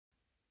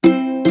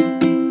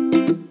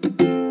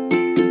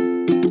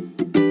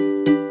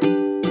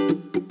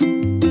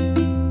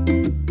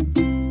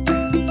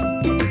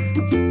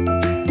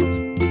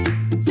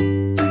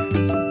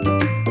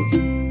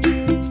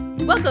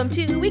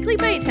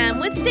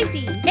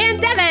Stacy.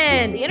 And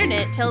Devin. The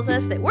internet tells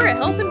us that we're a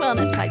health and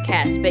wellness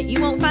podcast, but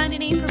you won't find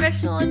any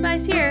professional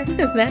advice here.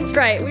 That's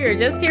right. We are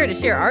just here to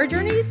share our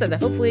journeys so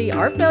that hopefully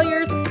our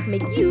failures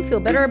make you feel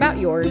better about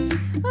yours.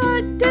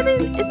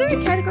 Devin, is there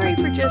a category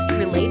for just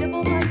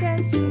relatable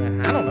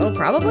podcasts? I don't know,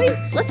 probably.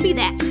 Let's be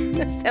that.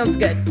 Sounds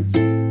good.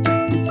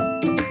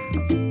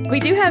 We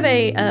do have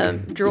a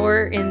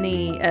drawer in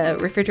the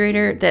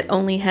refrigerator that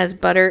only has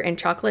butter and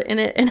chocolate in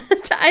it, and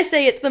I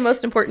say it's the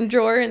most important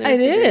drawer in the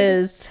refrigerator. It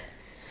is.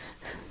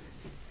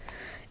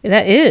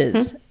 That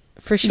is,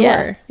 for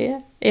sure.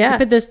 Yeah. You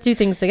put those two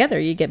things together,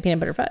 you get peanut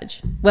butter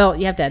fudge. Well,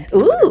 you have to add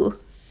peanut Ooh.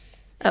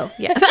 Oh,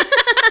 yeah.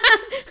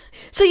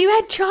 So you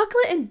add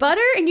chocolate and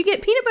butter and you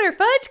get peanut butter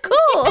fudge?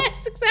 Cool.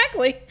 Yes,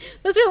 exactly.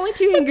 Those are the only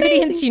two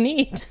ingredients you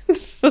need.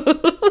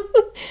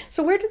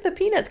 So where did the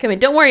peanuts come in?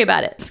 Don't worry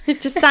about it.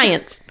 It's just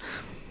science.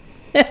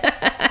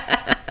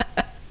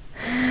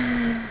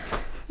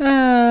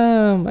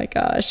 Oh my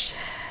gosh.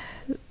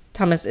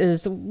 Thomas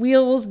is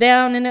wheels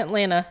down in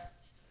Atlanta.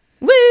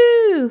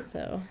 Woo!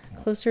 So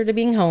closer to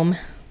being home.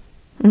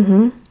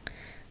 Mm-hmm.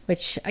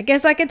 Which I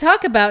guess I could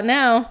talk about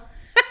now.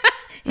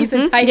 He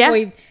said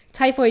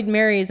Typhoid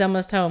Mary is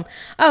almost home.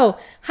 Oh,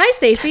 hi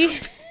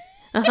Stacy.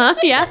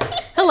 Yeah.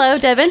 Hello,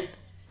 Devin.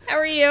 How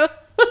are you?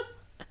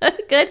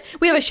 Good.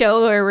 We have a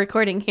show we're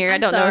recording here. I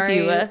don't know if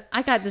you...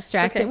 I got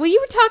distracted. okay. Well, you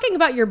were talking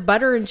about your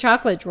butter and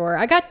chocolate drawer.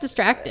 I got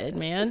distracted,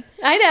 man.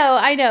 I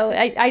know.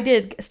 I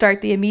did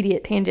start the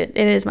immediate tangent.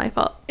 It is my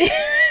fault.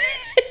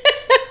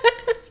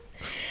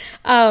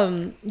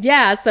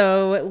 Yeah,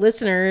 so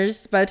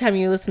listeners, by the time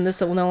you listen to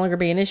this, it will no longer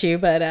be an issue,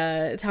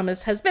 but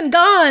Thomas has been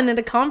gone at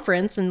a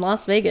conference in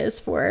Las Vegas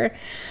for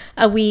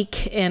a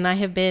week, and I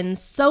have been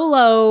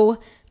solo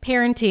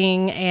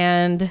parenting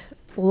and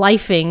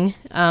lifing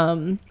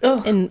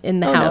in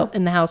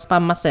the house by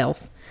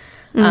myself.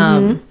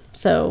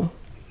 So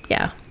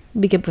yeah,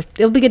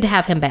 it'll be good to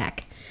have him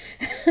back.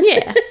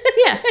 Yeah.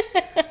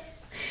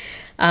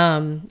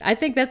 I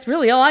think that's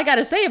really all I got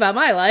to say about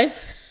my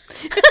life.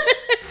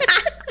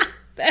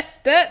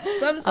 That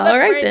sums it up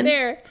right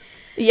there.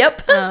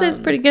 Yep, sounds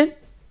pretty good.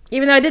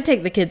 Even though I did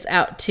take the kids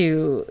out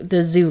to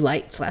the zoo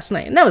lights last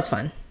night, and that was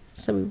fun.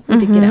 So we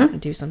did get out and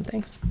do some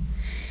things.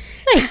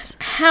 Nice.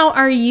 How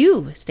are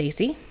you,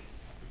 Stacy?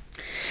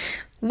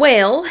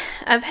 Well,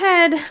 I've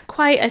had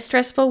quite a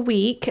stressful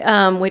week,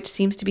 which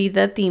seems to be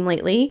the theme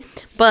lately.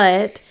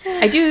 But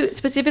I do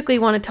specifically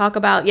want to talk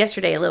about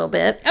yesterday a little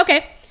bit.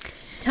 Okay.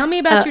 Tell me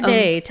about your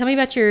day. Tell me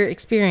about your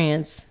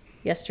experience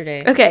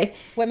yesterday. Okay.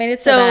 What made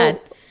it so bad?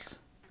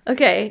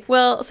 Okay.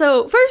 Well,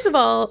 so first of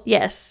all,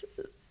 yes.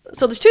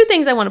 So there's two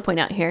things I want to point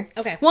out here.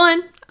 Okay.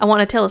 One, I want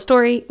to tell a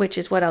story, which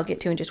is what I'll get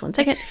to in just one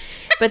second.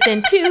 But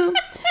then two,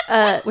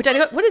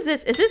 what is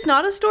this? Is this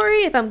not a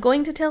story if I'm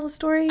going to tell a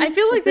story? I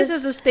feel like this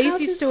is a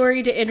Stacy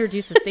story to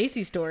introduce a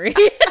Stacy story.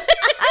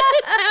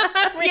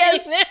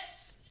 Yes.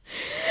 This.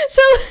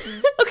 So,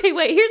 okay,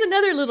 wait, here's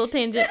another little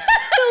tangent. So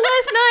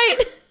last night,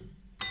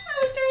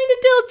 I was trying to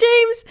tell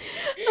James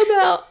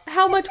about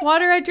how much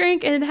water I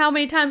drank and how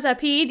many times I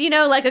peed. You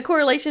know, like a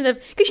correlation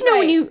of, because you know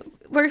when you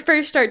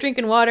first start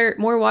drinking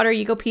more water,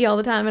 you go pee all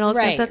the time and all this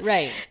kind of stuff.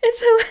 Right. And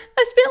so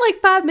I spent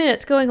like 5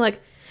 minutes going like,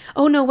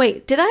 oh no,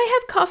 wait, did I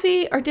have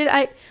coffee or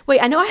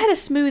I know I had a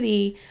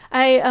smoothie.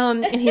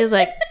 And he was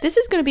like, this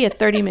is going to be a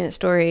 30-minute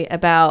story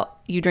about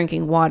you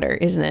drinking water,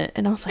 isn't it?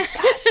 And I was like,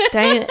 gosh,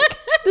 dang it.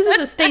 This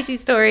is a Stacy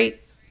story.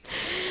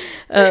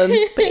 But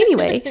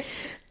anyway,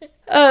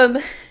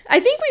 I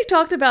think we've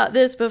talked about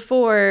this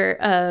before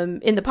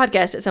in the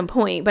podcast at some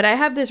point, but I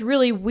have this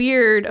really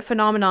weird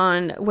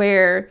phenomenon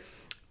where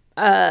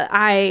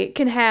I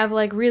can have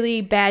like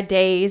really bad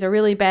days or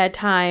really bad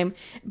time,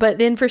 but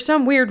then for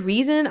some weird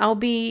reason, I'll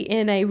be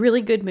in a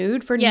really good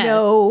mood for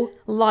no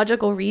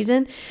logical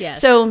reason.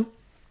 Yes. So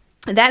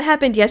that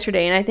happened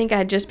yesterday, and I think I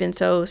had just been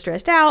so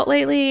stressed out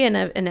lately, and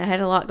I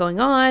had a lot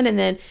going on, and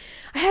then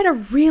I had a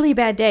really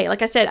bad day.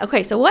 Like I said,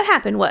 okay, so what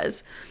happened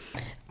was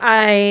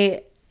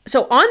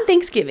so on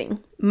Thanksgiving,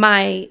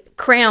 one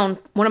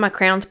of my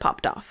crowns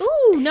popped off.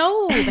 Ooh,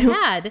 no,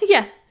 bad.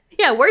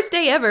 Yeah, worst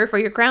day ever for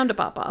your crown to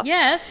pop off.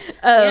 Yes.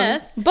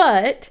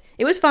 But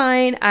it was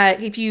fine.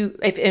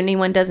 If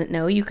anyone doesn't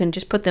know, you can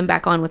just put them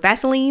back on with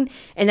Vaseline,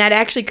 and that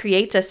actually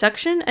creates a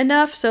suction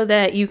enough so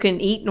that you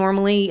can eat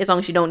normally, as long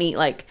as you don't eat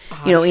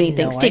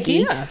anything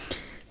sticky. Idea.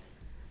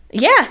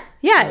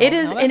 Yeah, it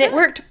is, and it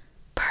worked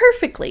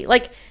perfectly.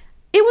 Like,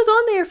 it was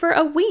on there for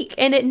a week,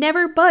 and it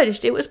never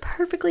budged. It was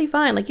perfectly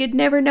fine. Like, you'd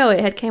never know it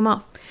had came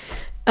off.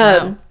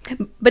 Wow.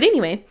 But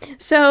anyway,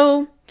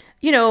 so,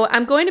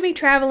 I'm going to be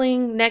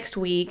traveling next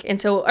week. And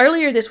so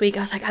earlier this week,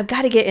 I was like, I've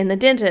got to get in the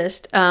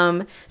dentist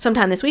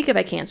sometime this week if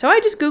I can. So I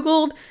just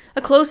Googled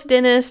a close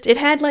dentist. It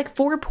had like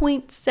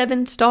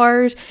 4.7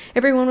 stars.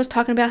 Everyone was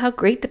talking about how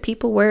great the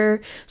people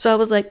were. So I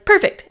was like,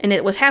 perfect. And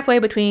it was halfway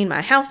between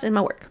my house and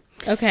my work.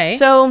 Okay.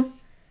 So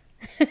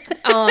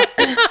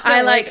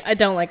I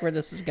don't like where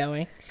this is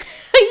going.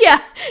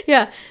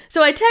 Yeah.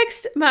 So I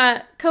text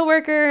my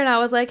coworker and I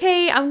was like,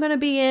 hey, I'm going to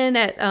be in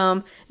at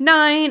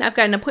 9. I've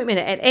got an appointment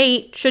at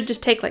 8. Should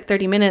just take like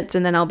 30 minutes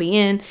and then I'll be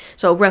in.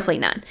 So roughly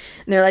 9. And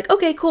they're like,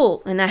 okay,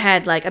 cool. And I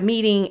had like a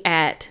meeting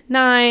at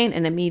 9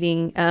 and a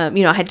meeting,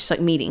 I had just like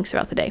meetings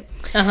throughout the day.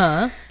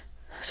 Uh-huh.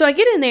 So I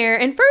get in there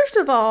and first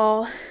of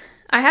all,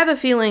 I have a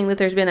feeling that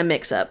there's been a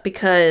mix up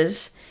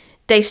because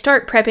they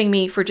start prepping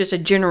me for just a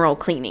general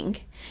cleaning.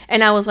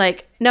 And I was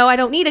like, no, I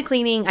don't need a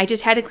cleaning. I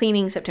just had a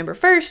cleaning September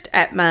 1st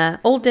at my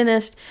old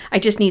dentist. I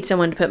just need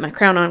someone to put my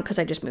crown on because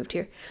I just moved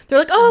here. They're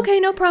like, oh, okay,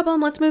 no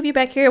problem. Let's move you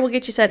back here. We'll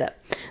get you set up.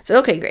 So,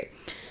 okay, great.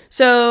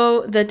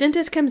 So the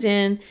dentist comes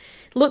in,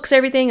 looks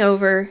everything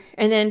over,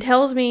 and then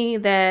tells me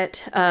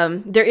that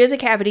there is a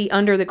cavity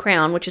under the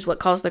crown, which is what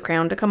caused the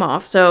crown to come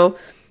off. So,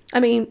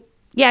 I mean,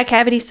 yeah,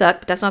 cavities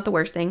suck, but that's not the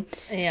worst thing.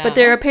 Yeah. But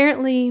there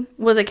apparently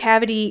was a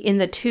cavity in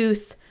the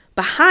tooth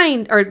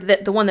behind, or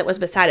the one that was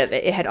beside of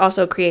it. It had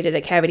also created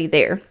a cavity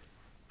there.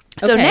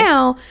 So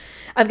now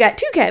I've got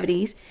 2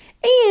 cavities,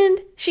 and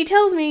she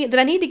tells me that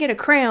I need to get a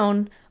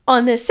crown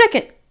on this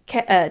second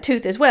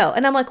tooth as well.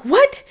 And I'm like,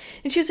 what?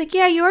 And she was like,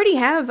 yeah, you already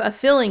have a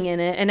filling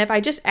in it. And if I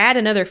just add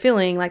another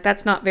filling, like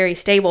that's not very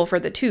stable for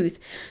the tooth.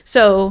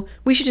 So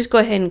we should just go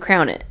ahead and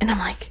crown it. And I'm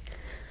like,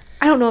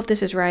 I don't know if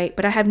this is right,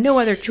 but I have no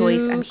other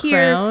choice. I'm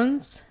here.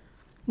 Crowns?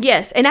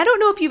 Yes. And I don't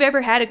know if you've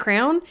ever had a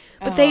crown,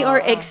 but they are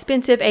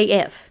expensive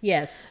AF.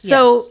 Yes.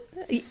 So,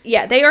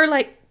 yeah, they are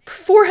like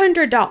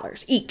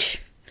 $400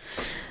 each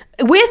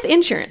with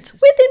insurance.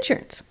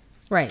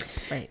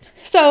 Right.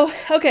 So,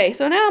 okay.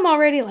 So now I'm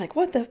already like,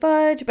 what the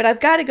fudge? But I've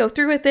got to go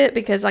through with it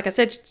because, like I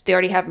said, they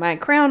already have my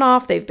crown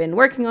off. They've been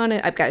working on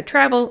it. I've got to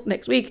travel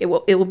next week. It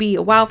will be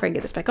a while before I can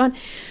get this back on.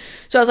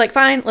 So I was like,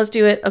 fine, let's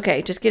do it.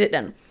 Okay, just get it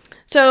done.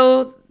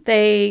 So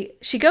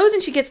she goes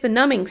and she gets the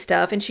numbing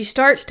stuff and she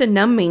starts to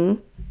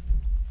numbing.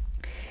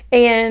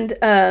 And,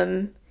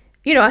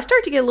 I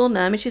start to get a little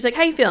numb and she's like,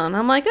 how you feeling?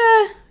 I'm like,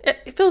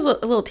 it feels a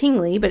little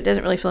tingly, but it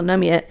doesn't really feel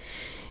numb yet.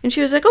 And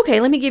she was like, okay,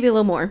 let me give you a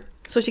little more.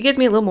 So she gives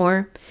me a little more.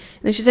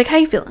 And then she's like, how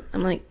you feeling?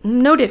 I'm like,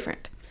 no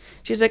different.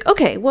 She's like,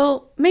 okay,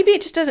 well, maybe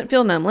it just doesn't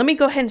feel numb. Let me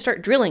go ahead and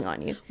start drilling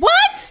on you.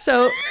 What?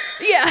 So,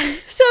 yeah.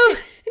 So,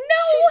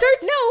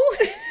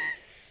 No.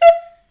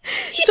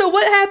 So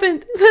what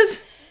happened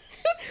was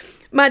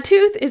my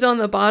tooth is on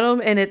the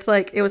bottom and it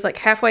was like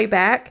halfway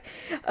back.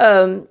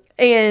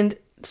 And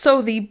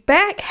so the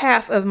back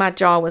half of my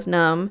jaw was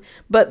numb,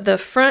 but the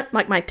front,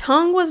 like my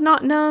tongue was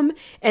not numb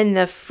and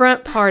the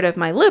front part of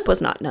my lip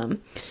was not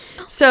numb.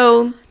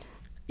 So,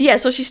 yeah,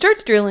 so she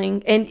starts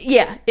drilling and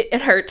yeah,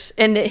 it hurts.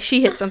 And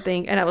she hit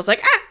something and I was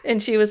like, ah!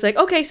 And she was like,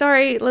 okay,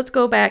 sorry, let's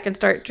go back and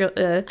start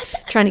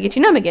trying to get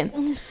you numb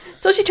again.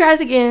 So she tries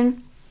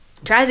again,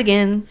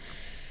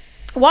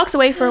 walks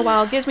away for a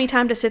while, gives me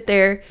time to sit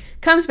there,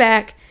 comes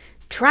back,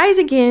 tries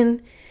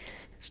again,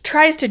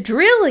 tries to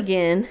drill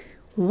again,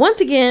 once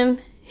again,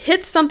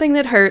 hits something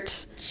that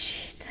hurts,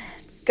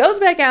 Jesus. Goes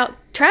back out,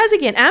 tries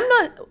again.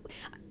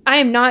 I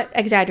am not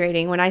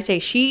exaggerating when I say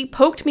she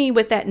poked me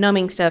with that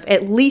numbing stuff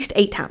at least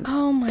 8 times.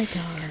 Oh my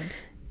God.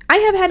 I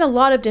have had a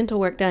lot of dental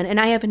work done and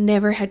I have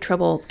never had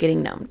trouble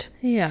getting numbed.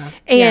 Yeah.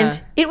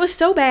 And it was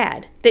so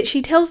bad that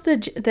she tells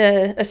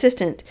the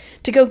assistant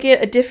to go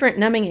get a different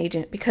numbing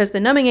agent because the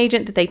numbing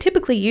agent that they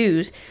typically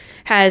use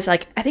has I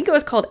think it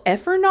was called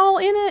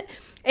Efernol in it.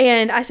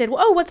 And I said, well,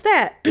 oh, what's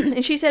that?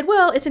 And she said,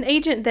 well, it's an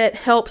agent that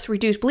helps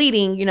reduce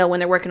bleeding, when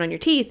they're working on your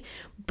teeth.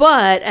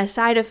 But a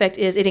side effect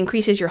is it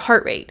increases your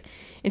heart rate.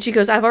 And she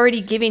goes, I've already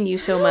given you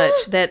so much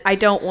that I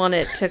don't want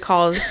it to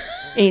cause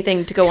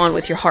anything to go on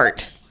with your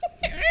heart.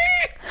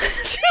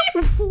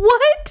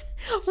 What?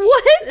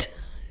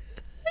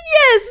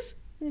 Yes.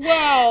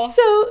 Wow.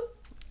 So,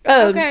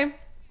 Okay.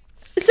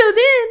 So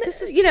then,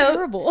 This is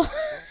terrible.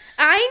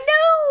 I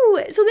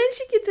know. So then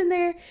she gets in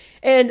there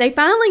and they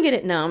finally get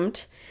it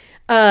numbed.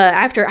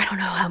 After I don't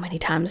know how many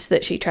times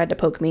that she tried to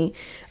poke me.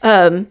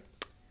 So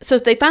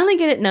they finally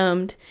get it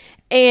numbed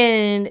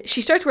and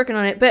she starts working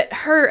on it, but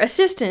her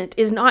assistant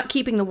is not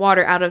keeping the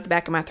water out of the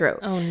back of my throat.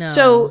 Oh no.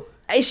 So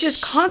it's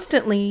just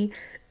constantly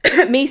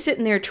me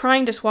sitting there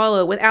trying to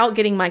swallow without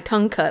getting my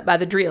tongue cut by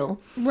the drill.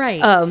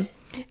 Right.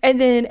 And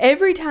then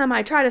every time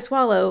I try to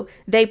swallow,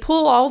 they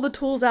pull all the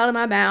tools out of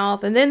my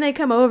mouth and then they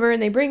come over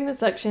and they bring the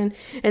suction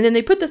and then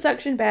they put the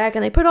suction back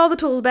and they put all the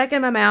tools back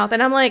in my mouth.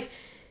 And I'm like,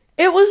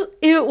 it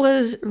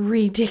was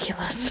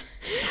ridiculous.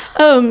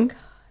 And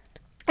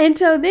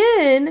so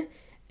then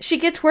she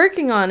gets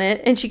working on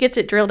it and she gets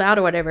it drilled out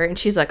or whatever. And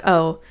she's like,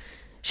 oh,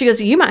 she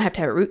goes, you might have to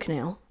have a root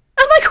canal.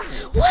 I'm like,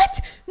 what?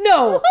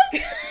 No.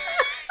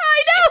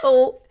 I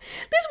know.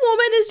 This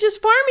woman is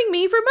just farming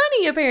me for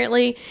money,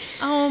 apparently.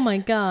 Oh my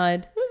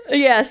God.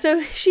 Yeah.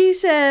 So she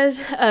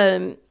says,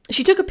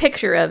 she took a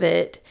picture of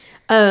it,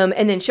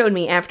 and then showed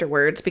me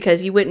afterwards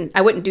because I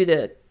wouldn't do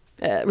the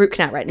root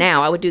canal right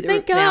now. I would do the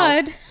root canal.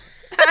 Thank God.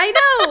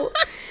 I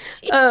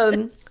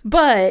know.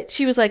 But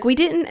she was like, we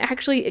didn't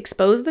actually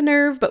expose the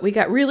nerve, but we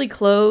got really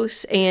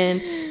close.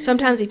 And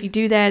sometimes if you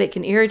do that, it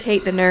can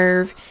irritate the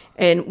nerve,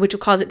 and which will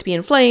cause it to be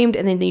inflamed.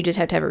 And then you just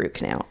have to have a root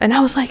canal. And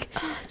I was like,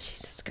 Oh,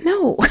 Jesus Christ.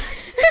 no.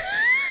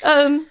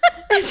 And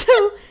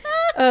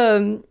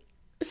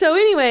so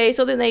anyway,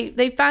 so then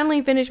they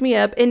finally finished me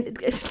up. And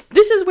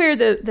this is where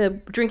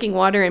the drinking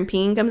water and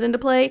peeing comes into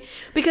play,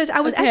 because I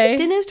was at the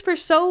dentist for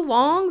so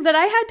long that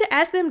I had to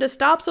ask them to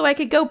stop so I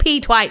could go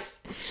pee twice.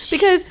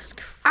 Because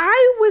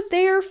I was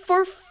there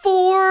for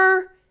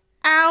 4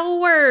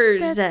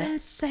 hours. That's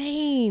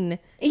insane.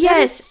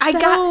 Yes, I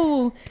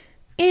got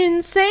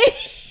insane.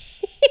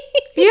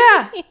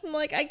 Yeah. I'm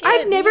like, I can't.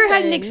 I've never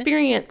had an even.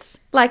 experience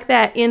like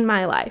that in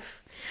my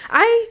life.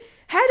 I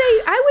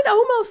would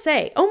almost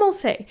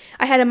say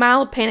I had a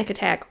mild panic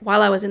attack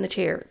while I was in the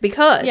chair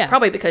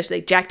probably because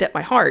they jacked up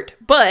my heart.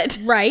 But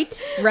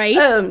Right.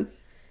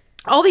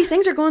 all these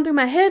things are going through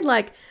my head,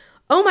 like,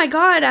 oh my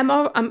God,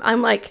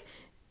 I'm like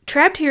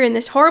trapped here in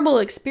this horrible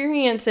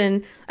experience,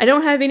 and I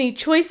don't have any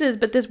choices,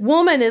 but this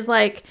woman is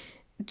like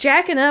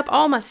jacking up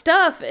all my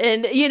stuff,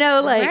 and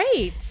like,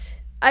 Right.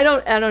 I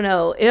don't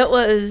know. It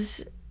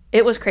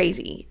was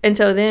crazy. And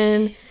so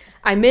then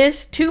I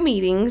missed 2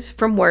 meetings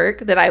from work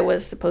that I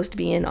was supposed to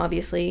be in,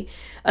 obviously,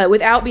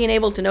 without being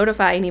able to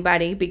notify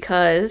anybody,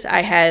 because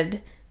I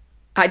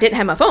didn't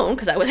have my phone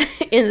because I was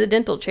in the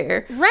dental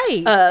chair.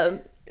 Right.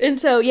 And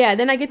so,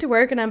 then I get to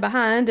work and I'm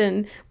behind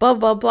and blah,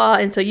 blah, blah.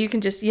 And so you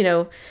can just,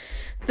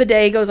 the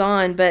day goes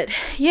on. But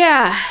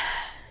yeah.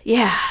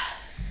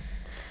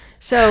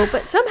 So,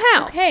 but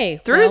somehow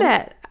through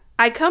that,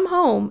 I come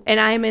home and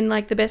I'm in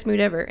like the best mood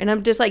ever. And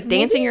I'm just like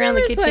dancing around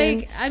the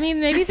kitchen.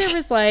 Maybe there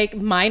was like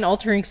mind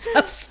altering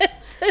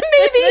substances. Maybe.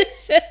 In the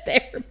shit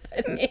they were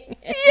putting in.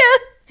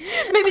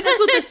 Yeah. Maybe that's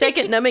what the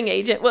second numbing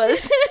agent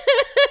was.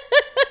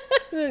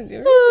 This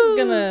is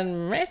gonna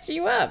mess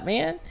you up,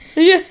 man.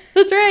 Yeah,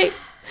 that's right.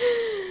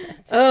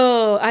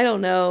 Oh, I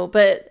don't know.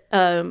 But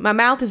my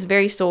mouth is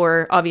very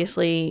sore,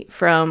 obviously,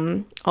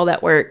 from all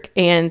that work.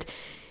 And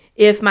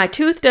if my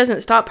tooth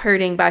doesn't stop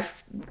hurting by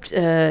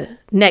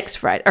next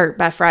Friday, or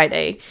by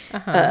Friday,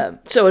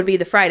 so it would be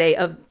the Friday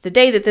of the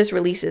day that this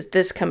releases,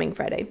 this coming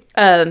Friday.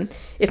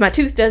 If my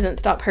tooth doesn't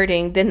stop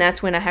hurting, then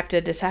that's when I have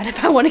to decide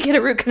if I want to get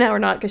a root canal or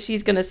not, because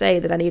she's going to say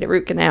that I need a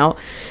root canal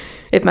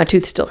if my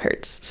tooth still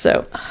hurts.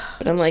 So,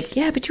 but I'm like,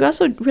 yeah, but you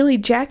also really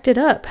jacked it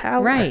up.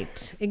 How?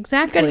 Right.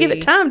 Exactly. Got to give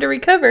it time to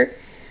recover.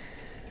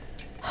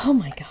 Oh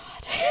my God.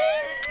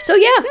 So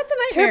yeah, That's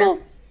a nightmare.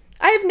 terrible.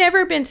 I've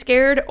never been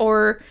scared,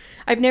 or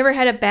I've never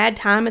had a bad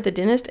time at the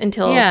dentist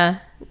until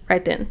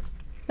right then.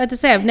 I have to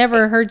say, I've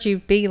never heard you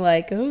be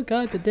like, oh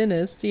God, the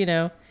dentist,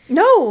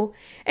 No.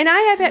 And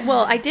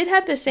I did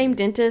have the same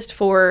dentist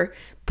for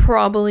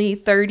probably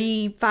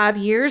 35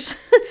 years.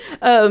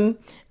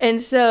 And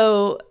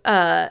so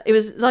it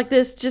was like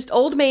this just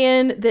old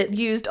man that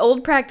used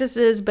old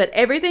practices, but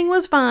everything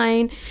was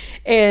fine.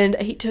 And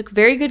he took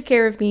very good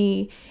care of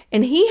me.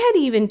 And he had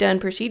even done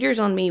procedures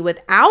on me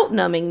without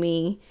numbing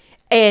me,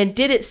 and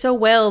did it so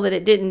well that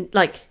it didn't,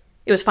 like,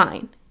 it was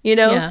fine,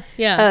 Yeah.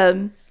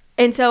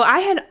 And so I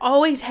had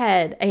always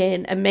had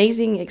an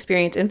amazing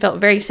experience and felt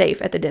very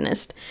safe at the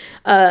dentist.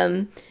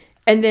 And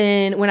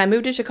then when I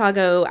moved to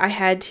Chicago, I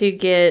had to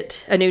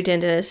get a new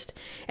dentist,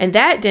 and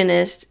that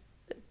dentist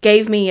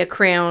gave me a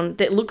crown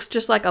that looks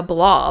just like a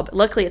blob.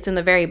 Luckily, it's in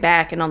the very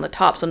back and on the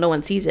top, so no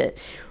one sees it.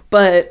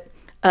 But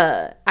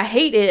I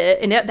hate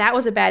it, and that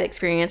was a bad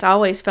experience. I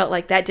always felt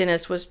like that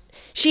dentist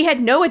she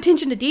had no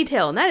attention to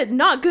detail, and that is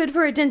not good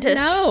for a dentist.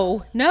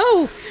 No.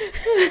 No.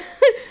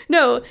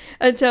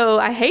 And so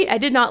I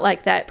did not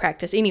like that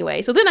practice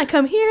anyway. So then I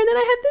come here, and then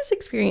I have this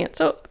experience.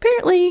 So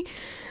apparently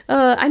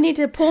I need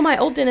to pull my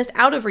old dentist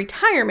out of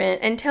retirement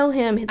and tell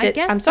him that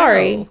I'm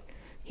sorry. So.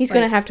 He's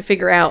going to have to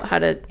figure out how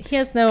to He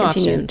has no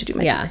continue options. to do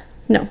my Yeah.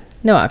 teeth.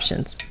 No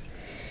options.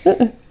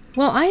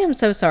 Well, I am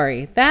so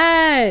sorry.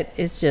 That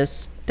is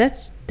just,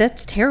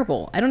 that's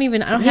terrible. I don't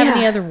have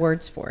any other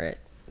words for it.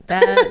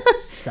 That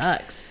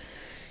sucks.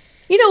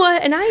 You know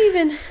what? And I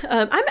even,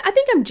 I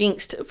think I'm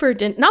jinxed for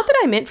not that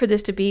I meant for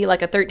this to be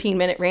like a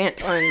 13-minute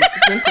rant on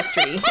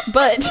dentistry,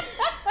 but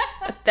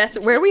that's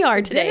where we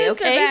are today.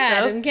 Dentists okay. are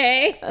bad,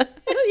 okay.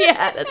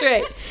 Yeah, that's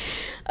right.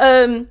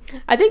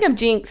 I think I'm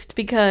jinxed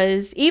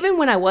because even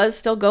when I was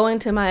still going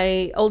to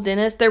my old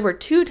dentist, there were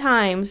 2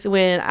 times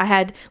when I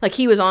had, like,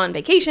 he was on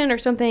vacation or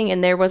something,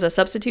 and there was a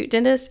substitute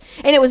dentist,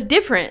 and it was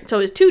different. So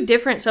it was 2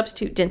 different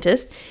substitute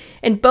dentists,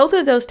 and both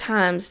of those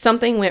times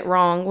something went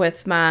wrong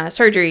with my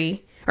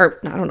surgery, or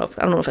I don't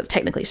know if it's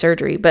technically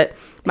surgery, but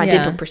my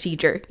dental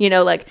procedure.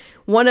 Like,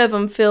 one of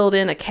them filled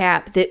in a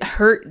cap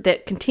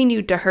that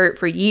continued to hurt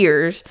for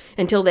years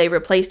until they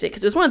replaced it,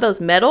 because it was one of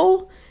those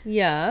metal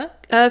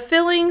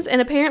fillings, and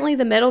apparently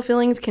the metal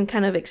fillings can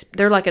kind of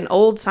they're like an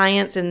old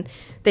science, and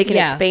they can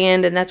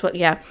expand, and that's what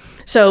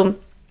so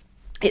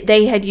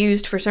they had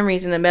used for some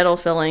reason a metal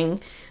filling,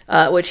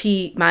 which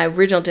my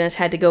original dentist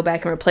had to go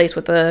back and replace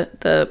with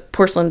the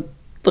porcelain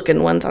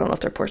looking ones. I don't know if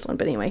they're porcelain,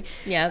 but anyway,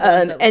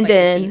 and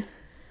then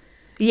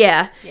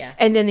Yeah. Yeah.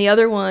 And then the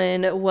other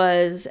one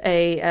was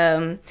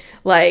a,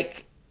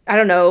 like, I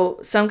don't know,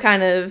 some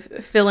kind of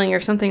filling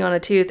or something on a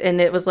tooth. And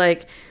it was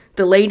like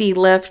the lady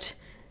left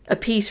a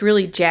piece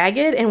really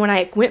jagged. And when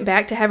I went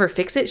back to have her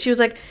fix it, she was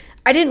like,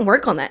 I didn't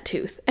work on that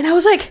tooth. And I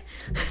was like,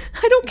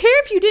 I don't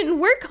care if you didn't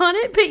work on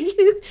it, but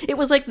it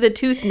was like the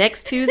tooth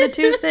next to the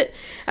tooth and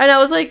I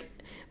was like,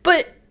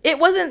 but it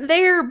wasn't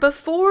there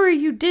before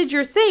you did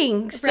your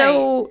thing.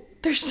 So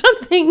there's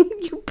something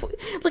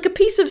like a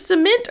piece of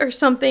cement or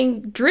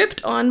something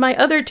dripped on my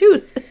other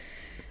tooth.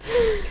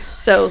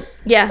 So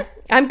yeah,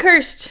 I'm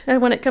cursed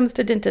when it comes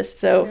to dentists.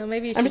 So Well,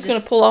 maybe you I'm should just going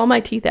to pull all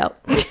my teeth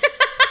out.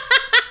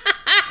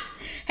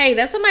 Hey,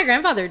 that's what my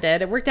grandfather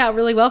did. It worked out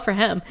really well for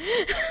him.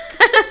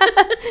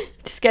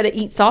 Just got to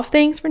eat soft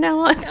things from now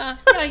on.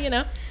 Yeah, you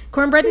know,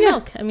 cornbread and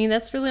milk. I mean,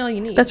 that's really all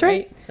you need. That's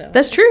right. So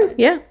that's true.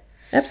 Yeah,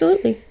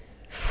 absolutely.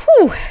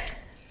 Whew.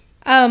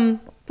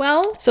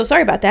 Well, So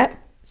sorry about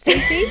that.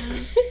 Stacey,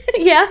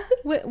 Yeah,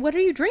 what are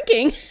you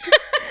drinking?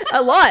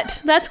 a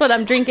lot. That's what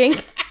I'm drinking.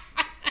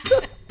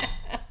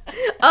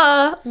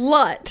 A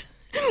lot.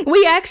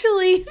 We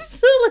actually,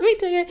 so let me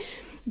tell you,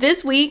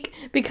 this week,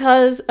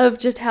 because of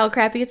just how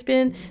crappy it's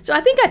been. So I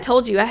think I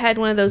told you I had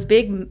one of those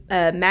big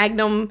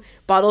Magnum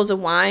bottles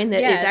of wine that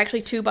is Yes.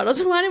 actually 2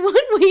 bottles of wine in one.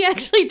 We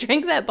actually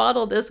drank that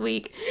bottle this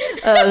week,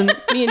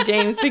 me and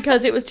James,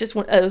 because it was just,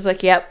 I was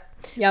like, yep.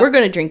 We're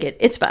going to drink it.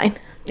 It's fine.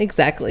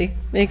 Exactly.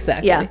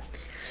 Yeah.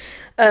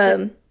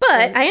 But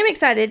I am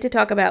excited to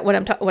talk about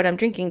what I'm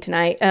drinking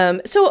tonight.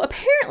 So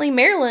apparently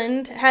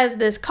Maryland has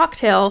this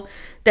cocktail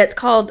that's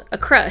called a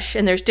crush,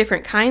 and there's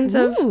different kinds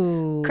of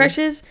Ooh.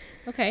 crushes.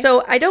 Okay.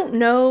 So I don't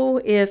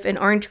know if an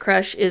orange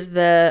crush is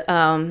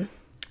the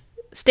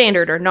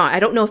standard or not. I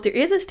don't know if there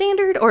is a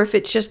standard or if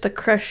it's just the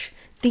crush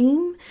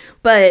theme,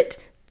 but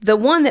the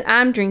one that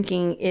I'm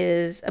drinking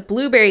is a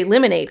blueberry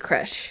lemonade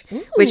crush,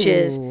 which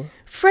is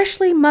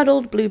freshly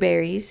muddled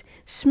blueberries,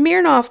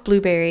 Smirnoff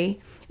blueberry,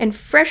 and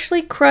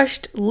freshly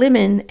crushed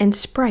lemon and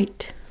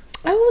Sprite.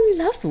 Oh,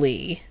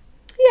 lovely.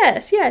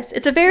 Yes.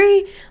 It's a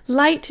very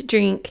light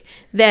drink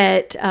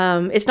that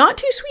it's not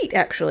too sweet,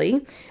 actually.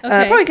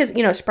 Okay. Probably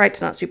because,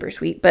 Sprite's not super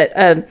sweet, but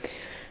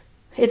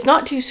it's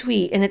not too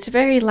sweet. And it's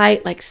very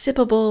light, like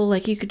sippable,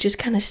 like you could just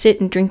kind of sit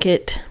and drink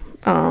it.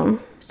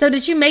 So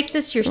did you make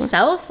this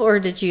yourself, or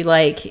did you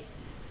get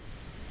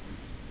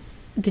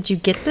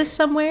this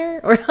somewhere?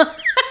 Or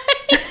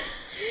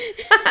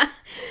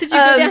did you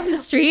go down the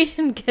street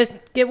and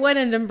get one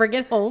and then bring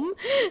it home?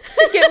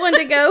 Get one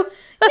to go.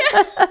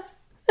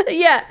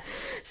 Yeah.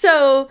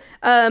 So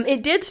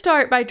it did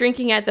start by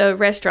drinking at the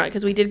restaurant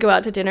because we did go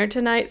out to dinner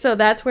tonight. So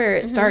that's where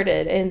it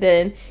started. And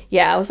then,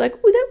 I was like,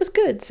 oh, that was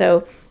good.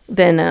 So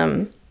then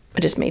I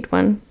just made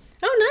one.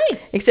 Oh,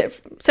 nice.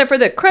 Except for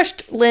the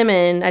crushed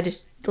lemon, I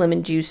just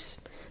lemon juice.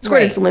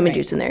 Squirted some lemon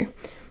juice in there.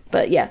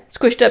 But yeah,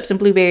 squished up some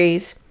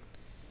blueberries.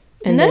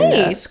 And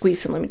then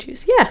squeezed some lemon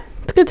juice. Yeah,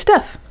 it's good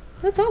stuff.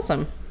 That's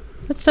awesome.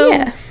 That's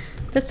so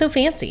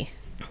fancy.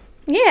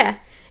 Yeah.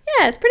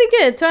 Yeah, it's pretty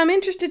good. So I'm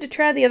interested to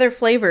try the other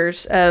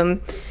flavors.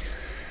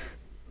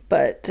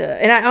 But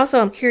and I also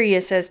am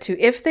curious as to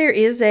if there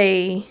is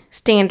a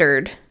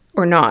standard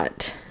or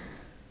not.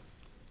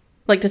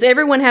 Like, does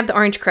everyone have the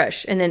orange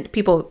crush, and then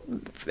people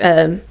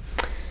have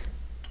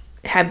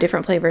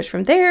different flavors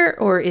from there,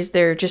 or is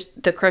there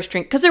just the crush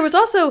drink? Because there was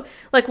also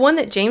like one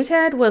that James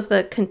had was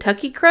the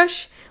Kentucky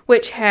Crush,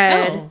 which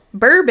had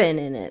bourbon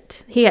in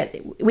it.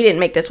 We didn't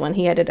make this one.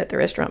 He had it at the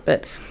restaurant,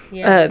 but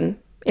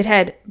it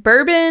had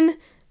bourbon,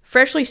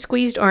 freshly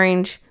squeezed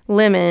orange,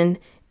 lemon,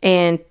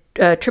 and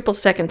triple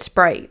second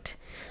Sprite.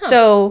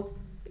 Huh.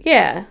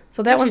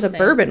 So that one's a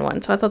bourbon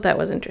one. So I thought that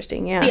was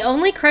interesting. Yeah. The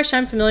only crush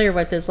I'm familiar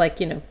with is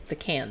the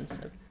cans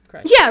of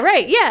crush. Yeah,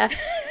 right. Yeah.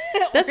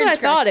 That's what I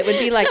thought it would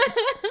be like.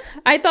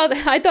 I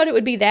thought it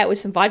would be that with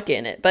some vodka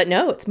in it, but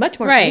no, it's much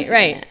more fancy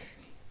than that.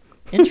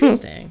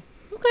 Interesting.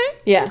 Okay.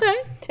 Yeah. Okay.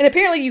 And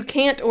apparently you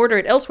can't order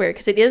it elsewhere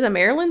because it is a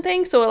Maryland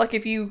thing. So like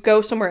if you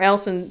go somewhere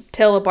else and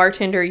tell a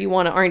bartender you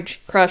want an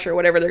orange crush or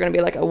whatever, they're going to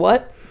be like, a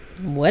what?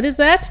 What is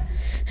that?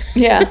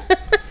 Yeah.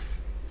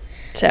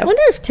 So I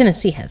wonder if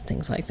Tennessee has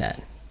things like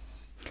that.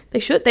 They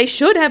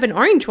should have an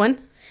orange one.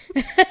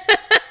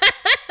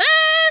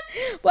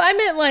 Well, I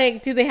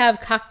meant do they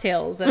have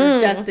cocktails that are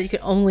just that you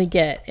can only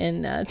get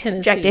in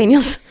Tennessee? Jack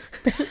Daniels.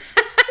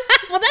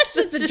 Well, that's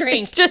just a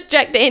drink. It's just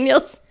Jack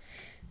Daniels.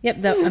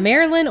 Yep, a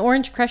Maryland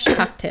Orange Crush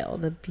cocktail.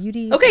 The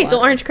beauty. Okay, so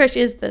Orange Crush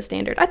is the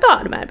standard. I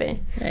thought it might be.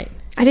 Right.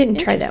 I didn't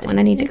try that one.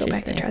 I need to go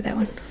back and try that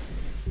one.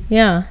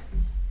 Yeah.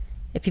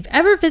 If you've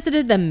ever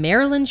visited the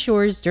Maryland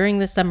shores during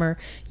the summer,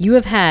 you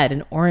have had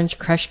an Orange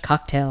Crush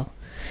cocktail.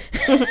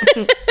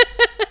 I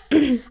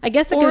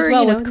guess it goes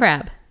well with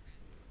crab.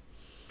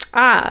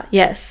 Ah,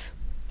 yes.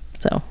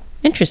 So,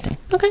 interesting.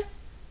 Okay.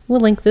 We'll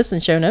link this in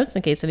show notes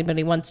in case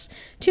anybody wants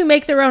to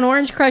make their own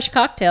Orange Crush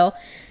cocktail.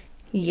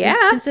 Yeah.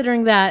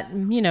 Considering that,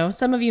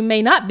 some of you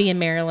may not be in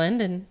Maryland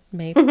and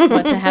may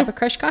want to have a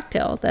crush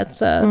cocktail. That's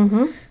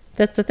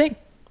that's a thing.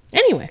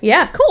 Anyway.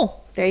 Yeah.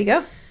 Cool. There you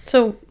go.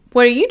 So,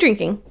 what are you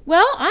drinking?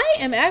 Well,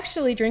 I'm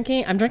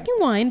drinking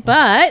wine,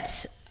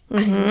 but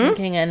I'm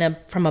drinking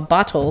from a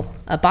bottle.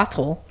 A Of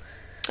bottle?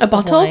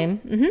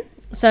 wine.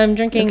 So I'm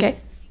drinking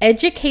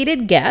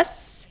Educated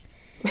Guess.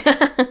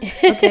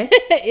 Okay.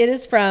 It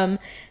is from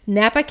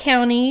Napa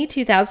County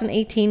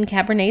 2018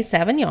 Cabernet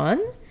Sauvignon.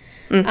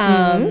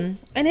 And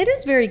it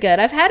is very good.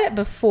 I've had it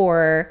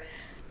before.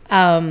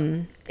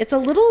 It's a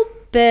little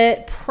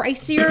bit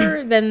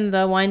pricier than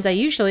the wines I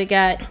usually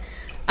get.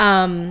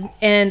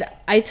 And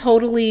I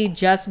totally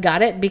just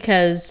got it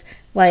because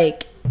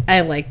like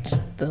I liked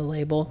the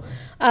label.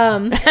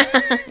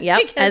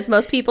 Yep, as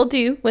most people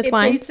do with It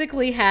wine.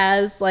 basically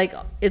has like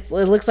it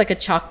looks like a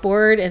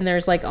chalkboard, and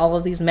there's like all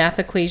of these math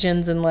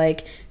equations and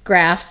like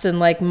graphs and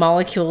like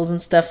molecules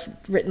and stuff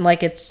written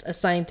like it's a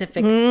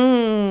scientific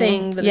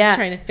thing that it's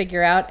trying to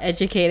figure out.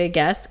 Educated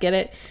guess, get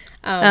it?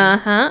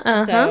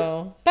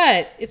 So,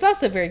 but it's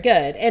also very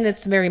good, and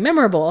it's very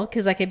memorable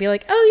because I could be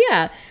like, oh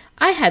yeah,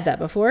 I had that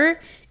before.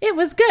 It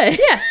was good.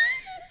 Yeah.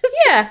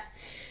 Yeah.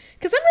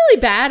 Because I'm really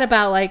bad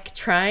about like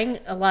trying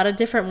a lot of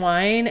different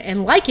wine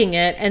and liking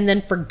it and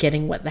then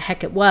forgetting what the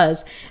heck it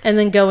was, and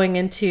then going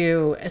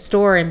into a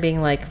store and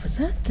being like,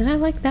 did I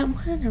like that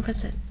one or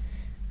was it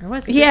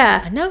Yeah.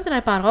 this one? I know that I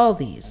bought all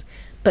these,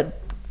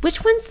 but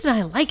which ones did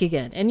I like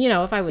again? And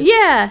if I was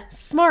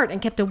smart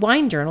and kept a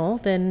wine journal,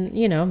 then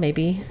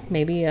maybe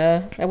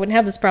I wouldn't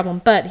have this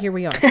problem. But here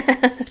we are.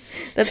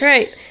 That's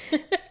right.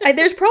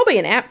 There's probably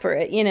an app for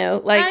it,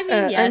 yes.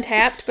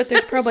 Untapped, but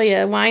there's probably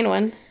a wine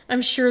one.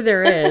 I'm sure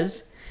there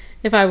is.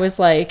 If I was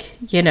like,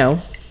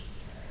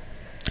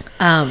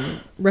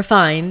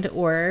 refined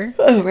or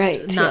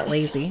not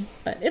lazy,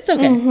 but it's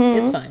okay.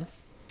 It's fine.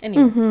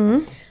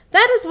 Anyway,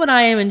 that is what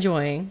I am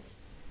enjoying.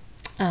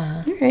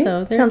 Okay.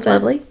 So sounds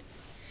lovely.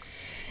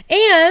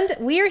 And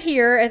we are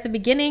here at the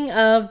beginning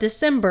of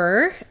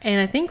December,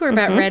 and I think we're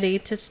about ready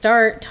to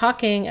start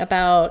talking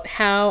about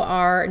how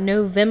our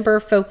November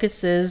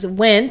focuses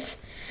went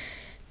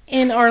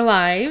in our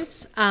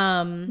lives.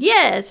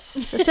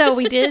 Yes. So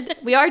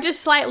we are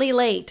just slightly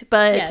late,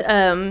 but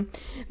Yes.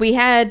 We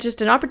had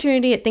just an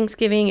opportunity at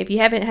Thanksgiving. If you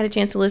haven't had a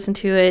chance to listen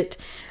to it,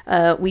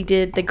 we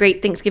did the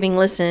Great Thanksgiving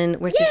Listen,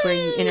 which is where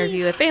you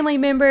interview a family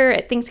member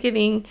at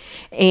Thanksgiving.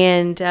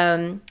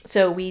 And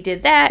so we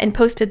did that and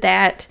posted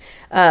that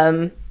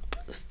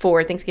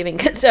for Thanksgiving.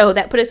 So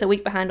that put us a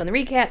week behind on the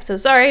recap. So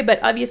sorry, but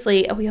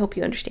obviously we hope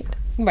you understand.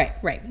 Right.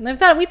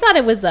 We thought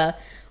it was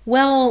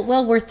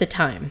well worth the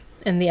time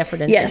and the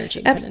effort and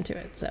energy put into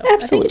it. So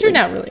absolutely. I think it turned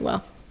out really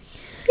well.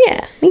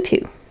 Yeah, me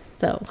too.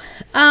 So,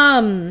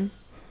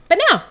 but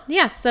now,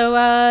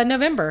 so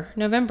November.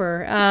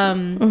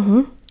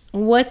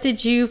 What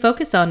did you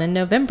focus on in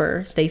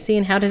November, Stacy,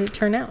 and how did it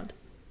turn out?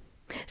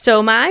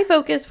 So my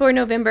focus for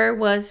November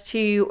was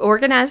to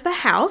organize the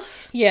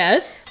house.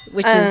 Yes,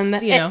 which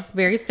is,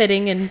 very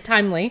fitting and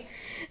timely.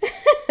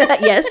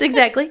 Yes,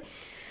 exactly.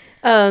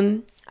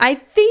 I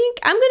think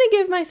I'm going to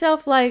give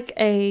myself like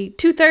a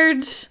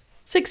 2/3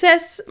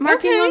 success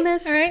marking on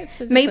this. All right.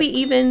 So maybe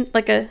even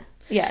like is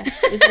there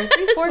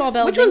 3/4? Small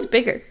building. Which one's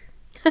bigger?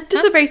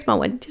 Just a very small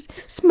one. Just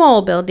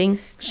small building.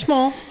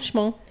 Small.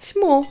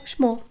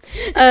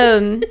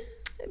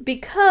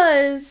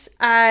 Because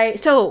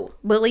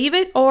believe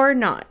it or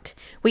not,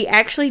 we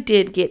actually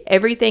did get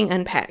everything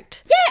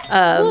unpacked.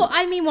 Yeah.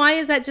 Why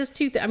is that just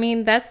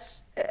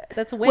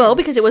that's a win. Well,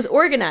 because it was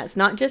organized,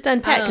 not just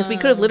unpacked, because we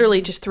could have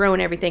literally just thrown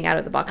everything out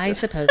of the boxes. I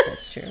suppose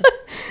that's true.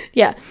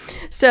 Yeah.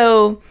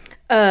 So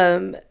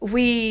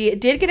we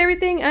did get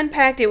everything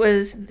unpacked.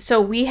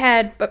 We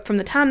had, but from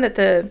the time that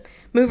the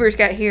movers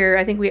got here,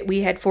 I think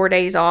we had 4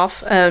 days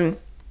off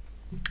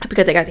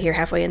because they got here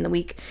halfway in the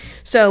week.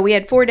 So we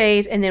had 4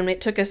 days, and then it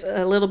took us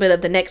a little bit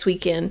of the next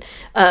weekend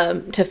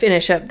to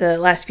finish up the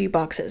last few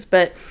boxes.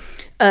 But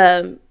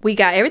we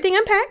got everything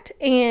unpacked,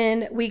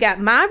 and we got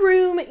my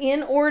room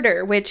in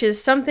order, which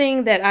is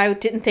something that I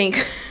didn't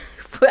think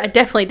I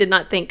definitely did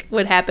not think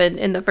would happen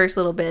in the first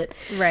little bit.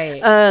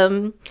 Right.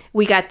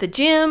 We got the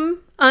gym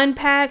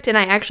unpacked, and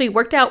I actually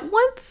worked out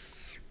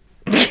once.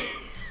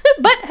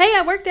 But hey,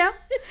 I worked out.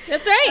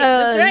 That's right.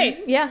 That's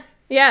right.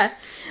 Yeah.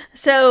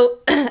 So,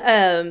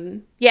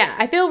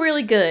 I feel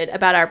really good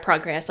about our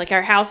progress. Like,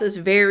 our house is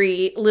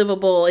very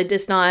livable. It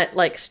is not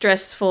like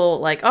stressful,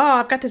 like, oh,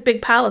 I've got this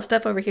big pile of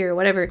stuff over here or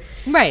whatever.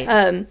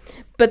 Right.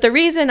 But the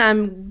reason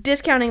I'm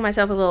discounting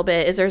myself a little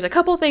bit is there's a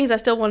couple things I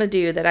still want to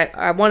do that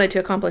I wanted to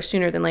accomplish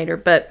sooner than later.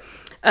 But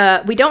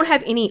we don't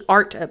have any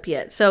art up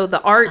yet. So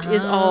the art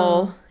is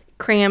all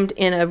crammed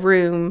in a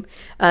room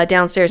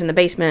downstairs in the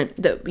basement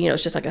that,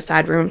 it's just like a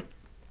side room.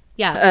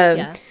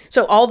 Yeah.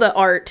 So all the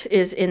art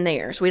is in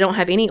there. So we don't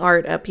have any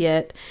art up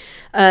yet.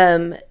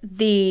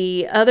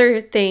 The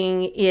other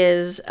thing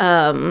is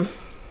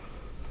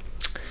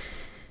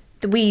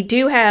we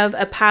do have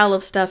a pile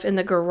of stuff in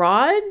the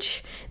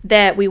garage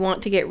that we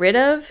want to get rid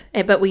of,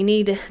 but we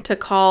need to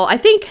call. I'm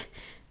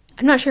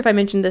not sure if I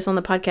mentioned this on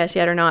the podcast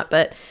yet or not,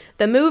 but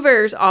the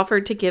movers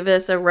offered to give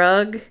us a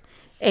rug,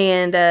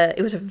 and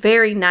it was a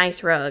very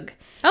nice rug.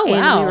 Oh,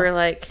 wow. And we were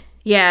like,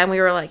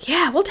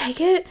 yeah, we'll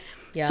take it.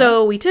 Yeah.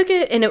 So we took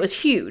it, and it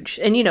was huge.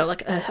 And,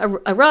 like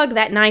a rug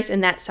that nice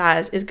and that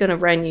size is going to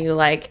run you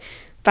like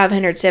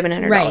 $500,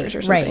 $700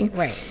 or something.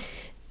 Right.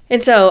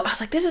 And so I was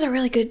like, this is a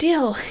really good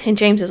deal. And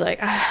James is like,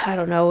 I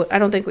don't know. I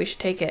don't think we should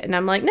take it. And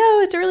I'm like,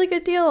 no, it's a really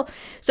good deal.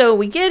 So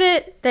we get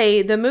it.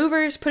 The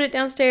movers put it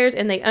downstairs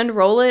and they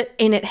unroll it.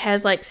 And it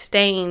has like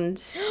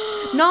stains.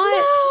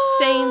 Not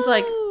stains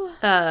like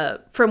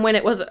from when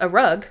it was a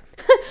rug.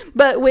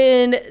 But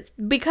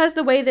because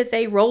the way that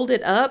they rolled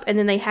it up and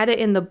then they had it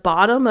in the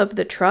bottom of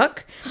the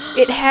truck,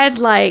 it had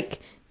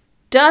like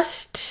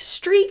dust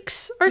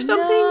streaks or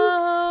something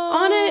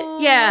on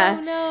it.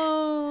 Yeah.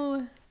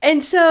 No.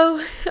 And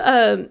so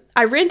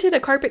I rented a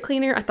carpet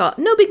cleaner. I thought,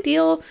 no big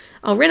deal.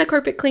 I'll rent a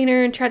carpet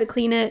cleaner and try to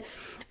clean it.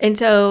 And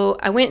so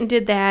I went and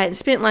did that and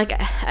spent like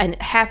a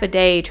half a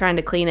day trying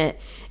to clean it.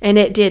 And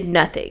it did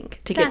nothing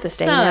to get the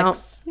stain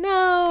out.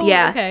 No.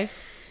 Yeah. Okay.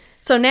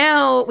 So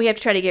now we have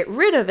to try to get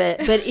rid of it.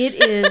 But it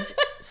is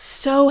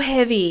so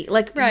heavy.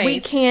 Like we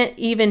can't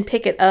even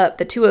pick it up.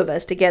 The two of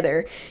us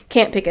together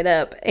can't pick it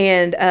up.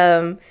 And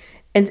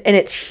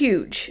it's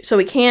huge. So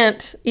we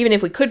can't, even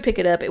if we could pick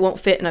it up, it won't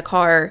fit in a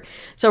car.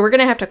 So we're going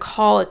to have to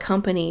call a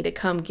company to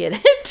come get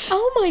it.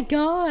 Oh my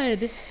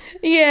God.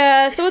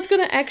 Yeah. So it's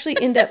going to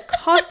actually end up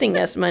costing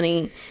us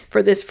money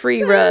for this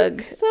free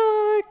rug.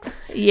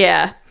 Sucks.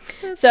 Yeah.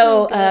 That's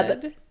so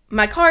good.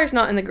 my car is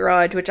not in the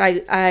garage, which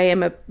I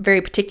am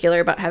very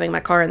particular about having my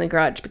car in the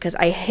garage because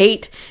I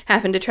hate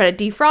having to try to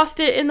defrost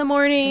it in the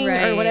morning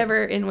or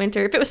whatever in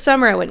winter. If it was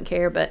summer, I wouldn't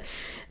care. But,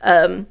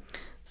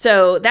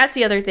 so that's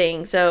the other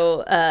thing.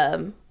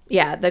 So,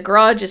 yeah, the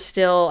garage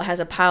still has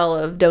a pile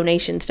of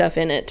donation stuff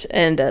in it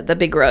and the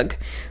big rug.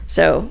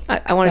 So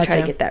I want to try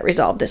to get that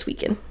resolved this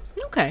weekend.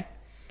 Okay.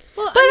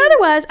 Well, but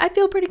otherwise, I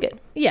feel pretty good.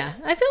 Yeah,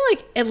 I feel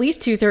like at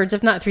least 2/3,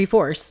 if not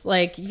 3/4.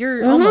 Like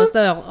you're almost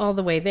all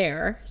the way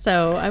there.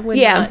 So I would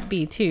not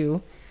be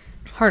too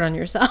hard on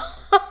yourself.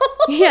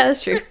 Yeah,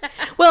 that's true.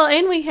 Well,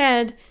 and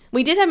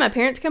we did have my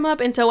parents come up,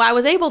 and so I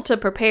was able to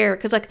prepare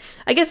because, like,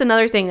 I guess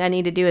another thing I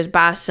need to do is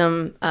buy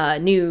some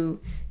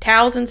new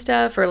towels and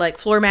stuff or like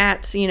floor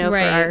mats, for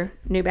our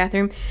new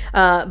bathroom.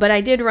 But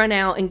I did run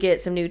out and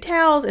get some new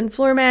towels and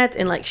floor mats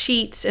and like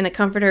sheets and a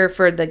comforter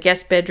for the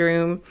guest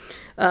bedroom.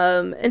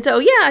 And so,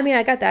 yeah, I mean,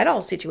 I got that all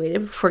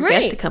situated for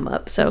guests to come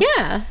up. So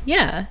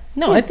yeah.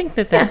 No, I think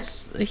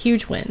that's a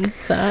huge win.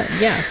 So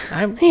yeah.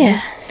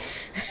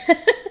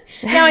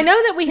 Now I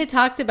know that we had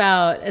talked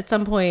about at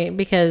some point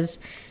because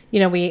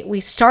we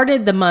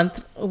started the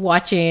month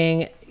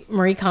watching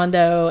Marie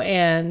Kondo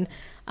and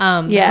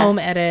the Home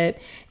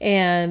Edit,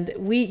 and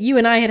you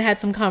and I had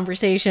some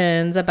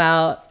conversations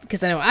about,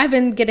 because I know I've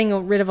been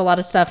getting rid of a lot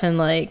of stuff and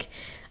like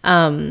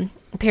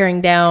paring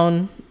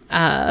down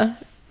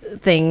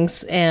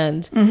things,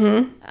 and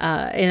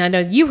I know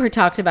you had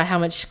talked about how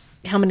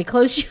many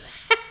clothes you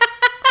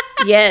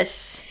have.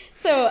 Yes.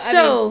 So I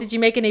mean, did you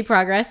make any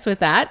progress with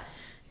that?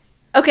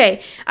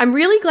 Okay, I'm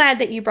really glad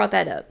that you brought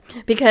that up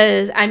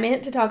because I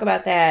meant to talk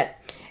about that.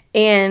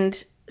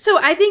 And so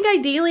I think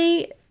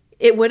ideally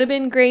it would have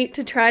been great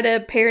to try to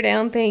pare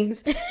down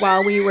things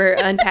while we were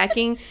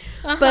unpacking.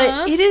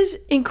 But it is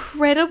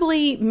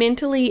incredibly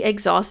mentally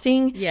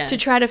exhausting to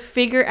try to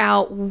figure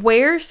out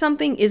where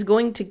something is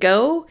going to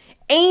go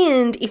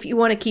and if you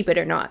want to keep it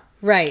or not.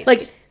 Right.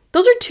 Like,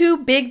 those are two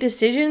big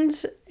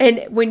decisions.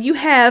 And when you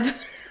have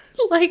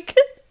like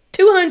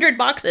 200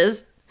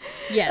 boxes...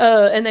 Yes.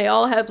 And they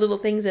all have little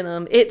things in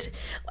them.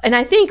 And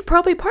I think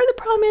probably part of the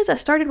problem is I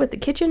started with the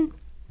kitchen.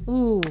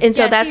 Ooh. And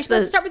so that's you're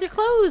supposed to start with your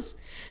clothes.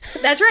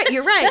 That's right.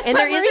 You're right. That's and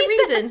there is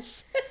a reason.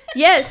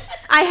 Yes.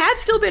 I have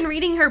still been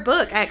reading her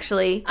book,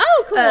 actually.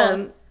 Oh,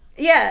 cool.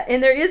 Yeah.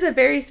 And there is a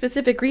very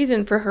specific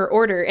reason for her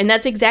order. And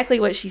that's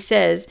exactly what she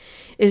says,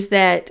 is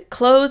that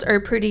clothes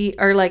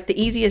are like the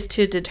easiest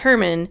to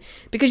determine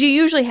because you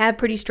usually have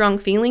pretty strong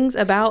feelings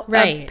about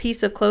a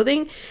piece of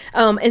clothing.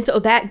 And so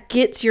that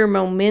gets your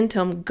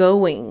momentum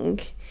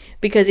going.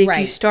 Because if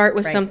you start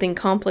with something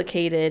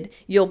complicated,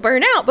 you'll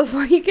burn out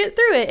before you get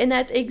through it. And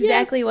that's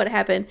exactly what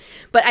happened.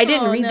 But I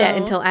didn't read that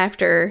until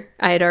after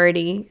I had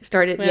already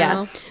started. Well.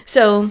 Yeah.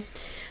 So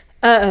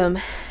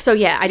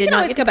yeah, I did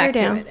not get to back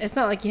down. to it. It's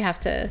not like you have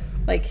to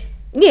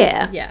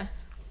Yeah.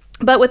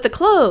 But with the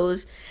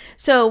clothes,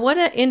 so what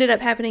ended up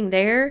happening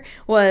there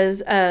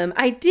was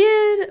I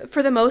did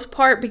for the most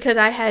part because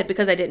I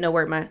didn't know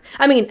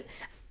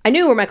I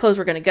knew where my clothes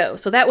were going to go.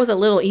 So that was a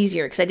little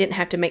easier because I didn't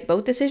have to make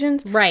both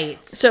decisions. Right.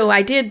 So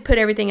I did put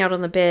everything out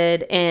on the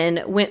bed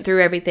and went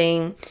through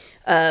everything.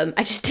 I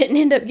just didn't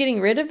end up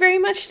getting rid of very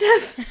much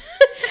stuff.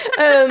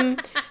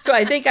 So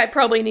I think I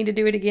probably need to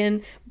do it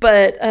again.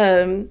 But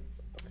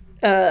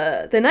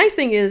the nice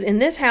thing is in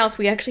this house,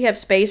 we actually have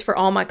space for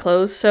all my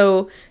clothes.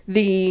 So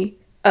the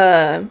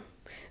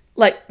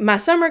like my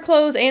summer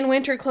clothes and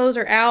winter clothes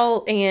are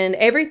out and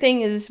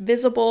everything is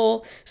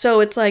visible.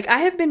 So it's like I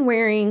have been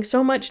wearing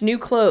so much new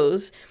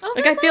clothes. Oh,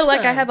 like I feel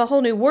like I have a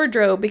whole new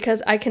wardrobe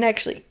because I can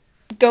actually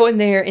go in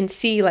there and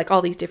see like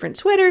all these different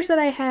sweaters that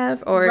I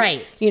have or,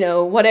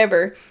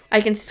 whatever. I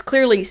can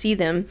clearly see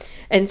them.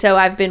 And so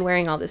I've been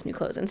wearing all this new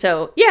clothes. And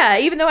so, yeah,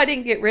 even though I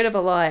didn't get rid of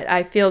a lot,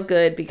 I feel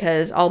good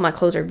because all my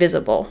clothes are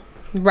visible.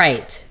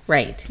 Right.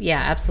 Yeah,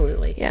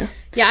 absolutely. Yeah.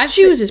 Yeah.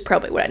 Shoes is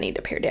probably what I need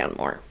to pare down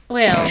more.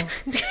 Well.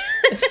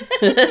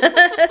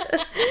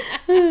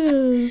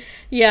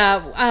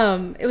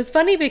 Yeah. It was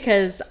funny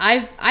because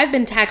I've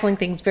been tackling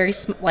things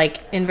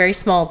in very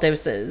small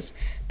doses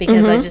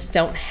because I just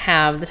don't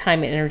have the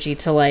time and energy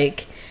to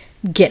like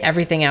get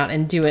everything out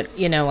and do it.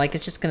 Like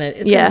it's gonna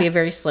be a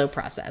very slow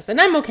process,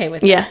 and I'm okay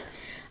with it.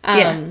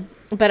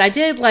 But I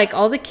did like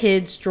all the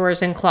kids'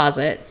 drawers and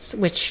closets,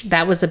 which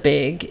that was a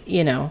big,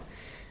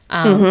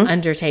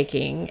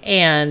 undertaking.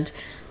 And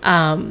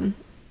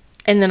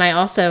then I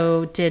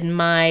also did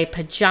my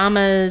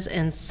pajamas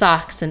and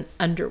socks and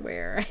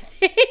underwear, I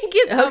think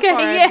is how far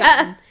I've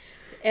gotten.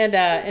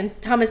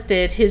 And Thomas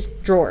did his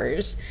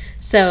drawers.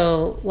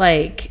 So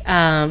like,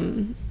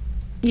 we've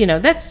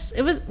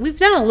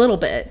done a little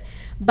bit.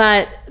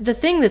 But the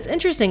thing that's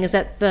interesting is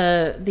that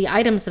the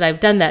items that I've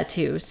done that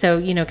to,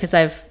 so, because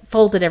I've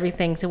folded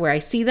everything to where I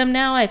see them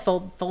now. I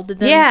folded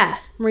them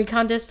Marie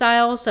Kondo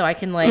style, so I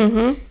can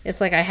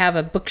it's like I have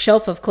a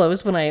bookshelf of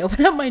clothes when I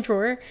open up my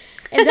drawer.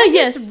 And that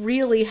has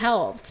really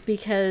helped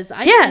because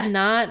I did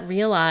not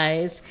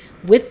realize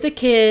with the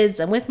kids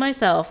and with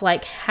myself,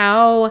 like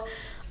how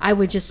I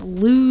would just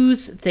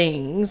lose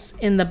things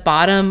in the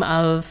bottom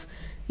of,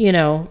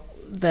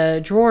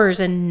 the drawers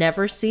and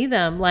never see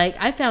them. Like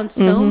I found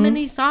so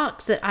many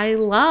socks that I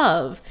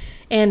love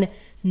and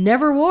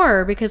never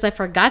wore because I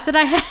forgot that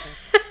I had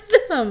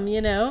them,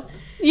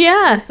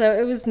 Yeah. And so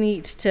it was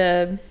neat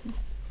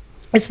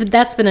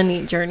that's been a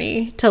neat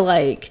journey to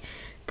like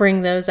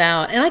bring those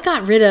out. And I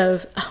got rid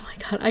of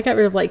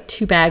like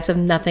 2 bags of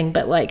nothing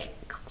but like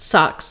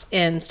socks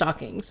and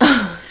stockings.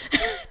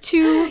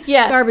 2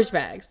 garbage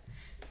bags.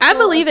 I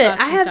believe it.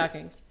 I have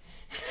stockings.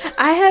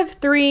 I have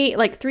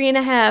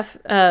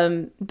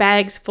 3.5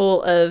 bags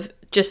full of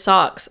just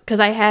socks because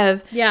I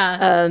have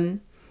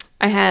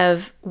I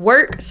have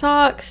work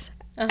socks,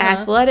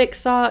 athletic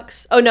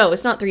socks. Oh no,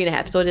 it's not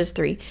 3.5, so it is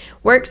 3.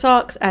 Work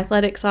socks,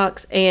 athletic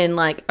socks, and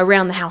like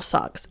around the house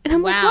socks. And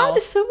I'm like, why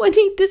does someone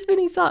need this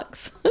many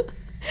socks? But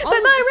my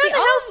around the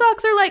house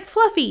socks are like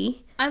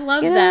fluffy. I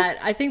love that.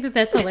 I think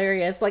that's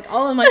hilarious. Like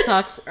all of my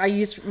socks,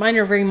 mine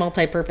are very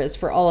multi-purpose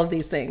for all of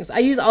these things. I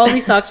use all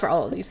these socks for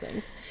all of these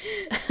things.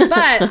 But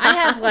I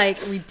have like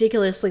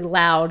ridiculously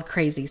loud,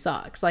 crazy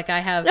socks. Like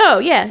I have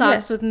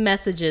socks with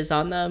messages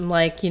on them,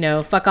 like,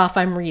 fuck off,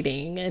 I'm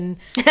reading. And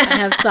I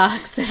have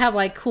socks that have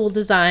like cool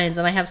designs,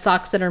 and I have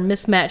socks that are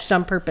mismatched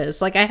on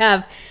purpose. Like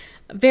I'm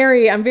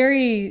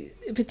very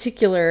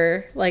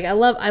particular. Like I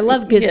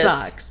love good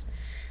socks.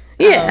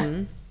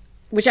 Yeah.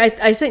 Which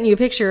I sent you a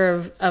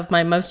picture of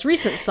my most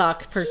recent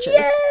sock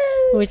purchase,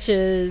 which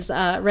is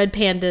Red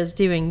Pandas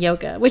doing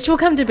yoga, which will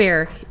come to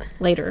bear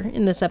later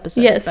in this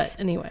episode. Yes. But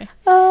anyway.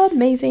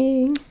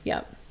 Amazing.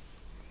 Yep.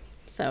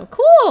 So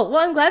cool. Well,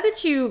 I'm glad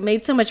that you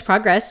made so much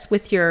progress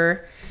with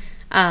your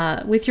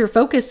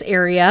focus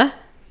area.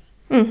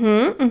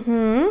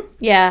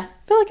 Yeah.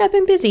 I feel like I've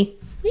been busy.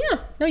 Yeah.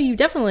 No, you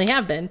definitely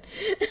have been.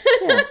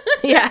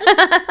 Yeah.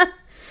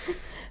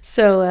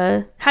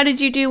 So, how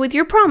did you do with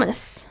your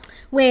promise?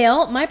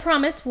 Well, my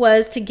promise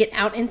was to get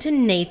out into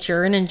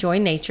nature and enjoy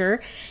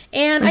nature,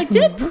 and I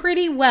did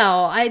pretty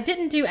well. I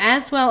didn't do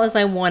as well as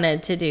I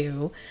wanted to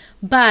do,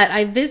 but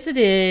I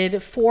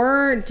visited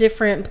 4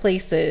 different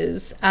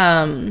places.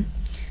 My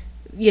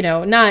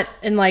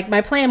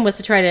plan was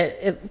to try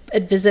to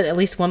visit at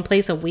least one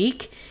place a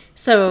week.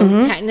 So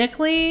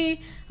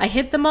technically I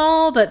hit them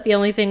all, but the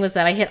only thing was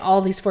that I hit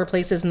all these 4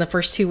 places in the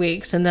first 2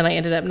 weeks, and then I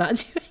ended up not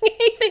doing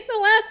anything the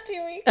last 2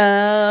 weeks.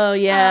 Oh,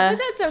 yeah. But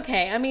that's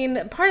okay. I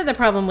mean, part of the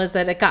problem was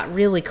that it got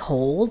really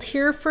cold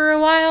here for a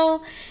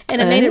while,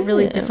 and it made it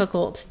really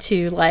difficult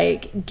to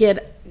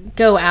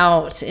go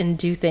out and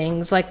do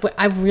things. Like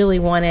I really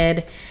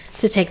wanted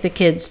to take the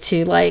kids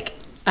to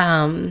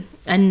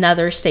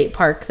another state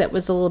park that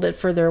was a little bit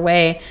further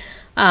away.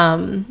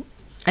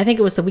 I think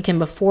it was the weekend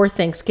before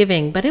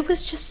Thanksgiving, but it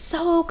was just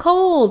so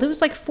cold. It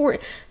was like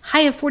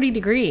high of 40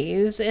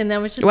 degrees. And I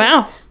was just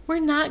like, we're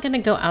not going to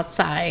go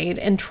outside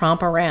and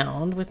tromp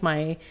around with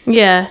my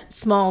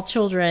small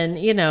children,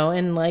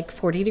 in like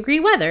 40-degree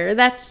weather.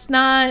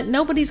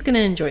 Nobody's going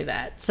to enjoy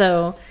that.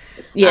 So,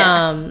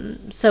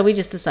 so we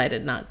just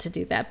decided not to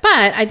do that.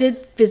 But I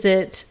did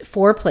visit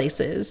 4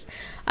 places.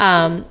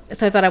 So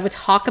I thought I would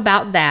talk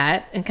about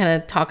that and kind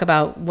of talk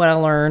about what I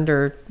learned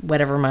or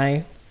whatever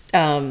my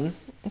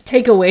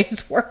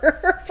takeaways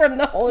were from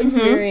the whole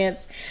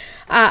experience.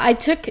 I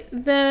took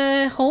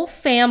the whole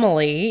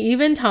family,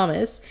 even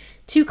Thomas,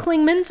 to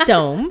Clingman's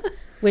Dome,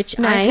 which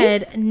I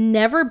had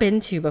never been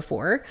to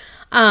before.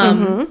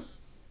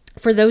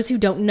 For those who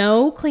don't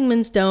know,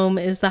 Clingman's Dome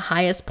is the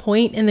highest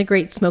point in the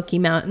Great Smoky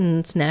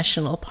Mountains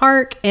National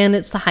Park, and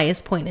it's the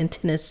highest point in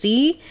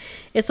Tennessee.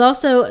 It's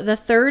also the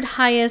 3rd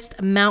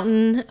highest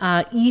mountain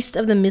east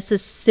of the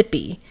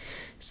Mississippi.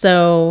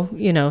 So,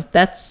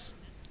 that's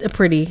a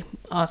pretty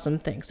awesome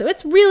thing. So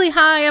it's really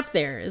high up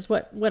there is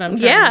what I'm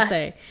trying to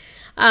say.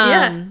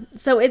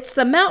 So it's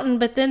the mountain,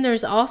 but then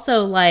there's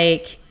also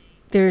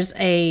there's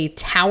a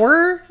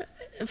tower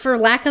for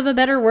lack of a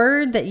better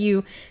word, that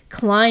you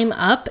climb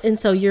up. And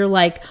so you're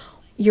like,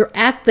 you're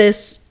at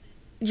this,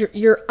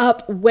 you're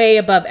up way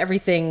above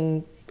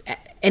everything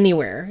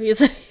anywhere.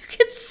 So you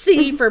can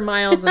see for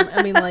miles.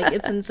 I mean, like,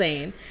 it's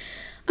insane.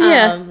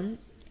 Yeah.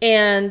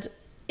 And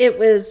it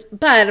was,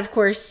 but of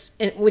course,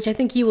 which I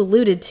think you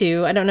alluded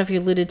to, I don't know if you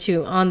alluded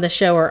to on the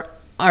show or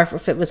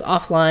if it was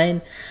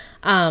offline,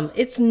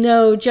 it's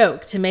no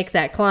joke to make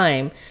that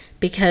climb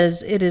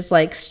because it is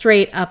like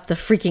straight up the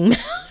freaking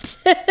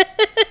mountain.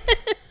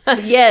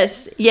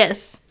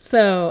 Yes.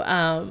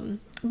 So,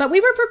 but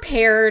we were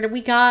prepared.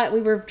 We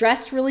were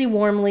dressed really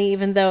warmly,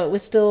 even though it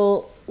was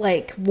still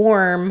like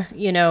warm,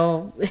 in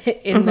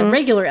the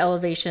regular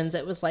elevations.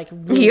 It was like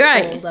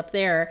really cold up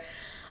there.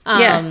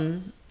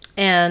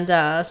 And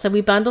so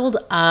we bundled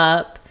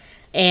up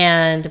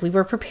and we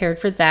were prepared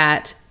for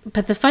that.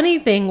 But the funny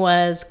thing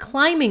was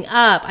climbing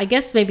up, I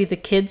guess maybe the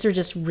kids are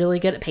just really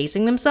good at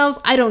pacing themselves.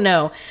 I don't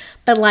know.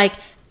 But like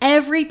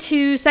every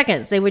 2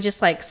 seconds, they would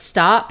just like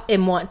stop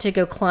and want to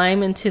go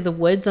climb into the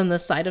woods on the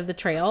side of the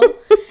trail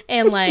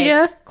and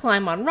like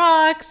climb on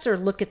rocks or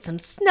look at some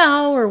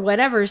snow or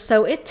whatever.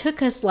 So it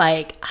took us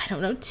like, I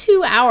don't know,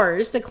 2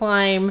 hours to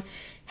climb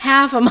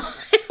half a mile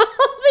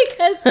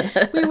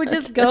because we would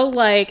just go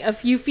like a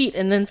few feet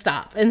and then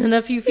stop and then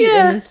a few feet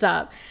and then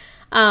stop.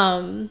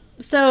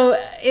 So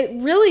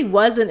it really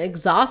wasn't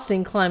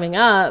exhausting climbing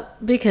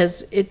up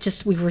because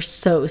we were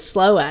so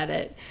slow at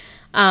it.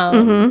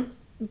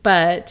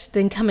 But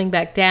then coming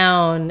back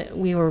down,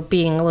 we were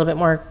being a little bit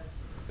more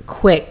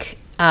quick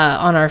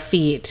on our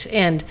feet,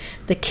 and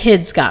the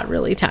kids got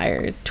really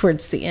tired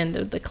towards the end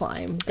of the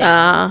climb.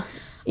 But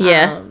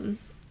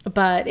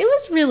it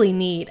was really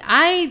neat.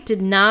 I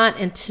did not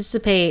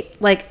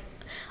anticipate, like,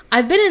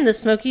 I've been in the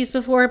Smokies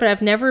before, but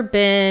I've never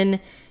been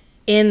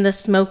in the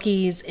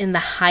Smokies in the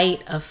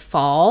height of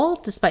fall,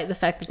 despite the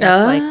fact that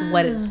that's like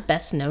what it's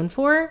best known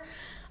for.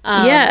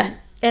 And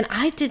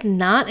I did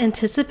not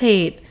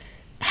anticipate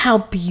how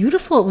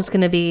beautiful it was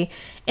going to be.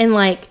 And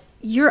like,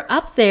 you're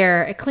up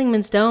there at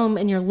Clingman's Dome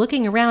and you're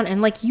looking around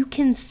and like, you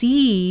can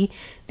see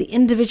the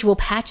individual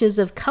patches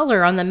of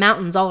color on the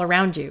mountains all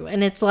around you.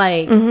 And it's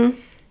like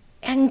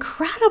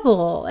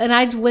incredible. And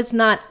I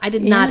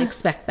did not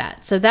expect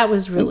that. So that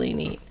was really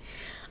neat.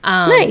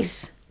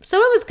 Nice. So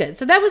it was good.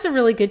 So that was a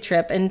really good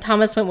trip. And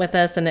Thomas went with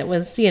us and it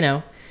was,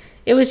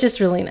 it was just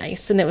really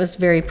nice. And it was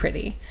very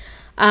pretty.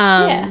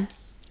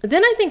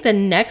 Then I think the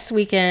next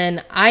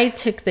weekend I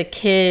took the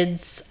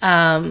kids,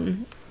 I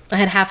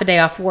had half a day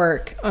off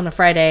work on a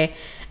Friday,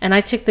 and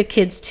I took the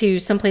kids to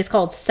some place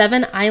called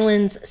Seven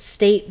Islands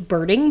State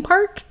Birding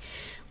Park,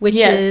 which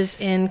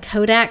is in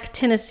Kodak,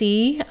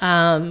 Tennessee,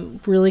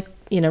 really,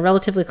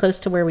 relatively close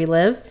to where we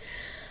live.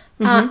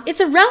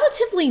 It's a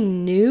relatively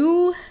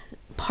new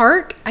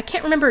park. I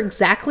can't remember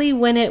exactly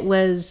when it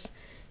was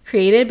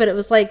created, but it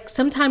was like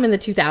sometime in the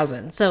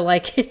 2000s. So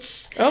like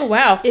it's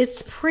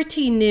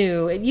pretty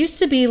new. It used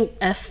to be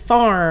a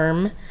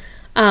farm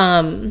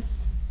that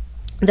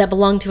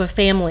belonged to a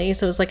family,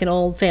 so it was like an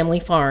old family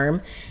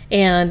farm,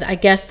 and I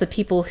guess the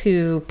people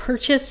who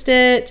purchased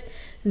it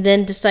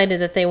then decided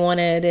that they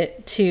wanted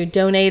it to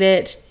donate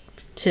it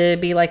to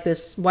be like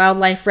this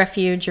wildlife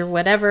refuge or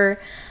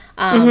whatever.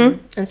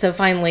 And so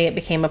finally it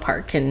became a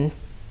park in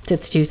the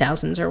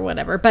 2000s or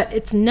whatever, but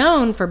it's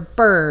known for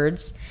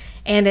birds.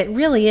 And it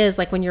really is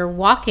like when you're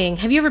walking.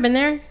 Have you ever been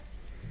there?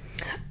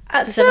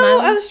 So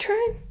I was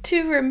trying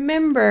to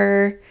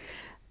remember.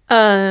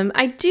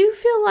 I do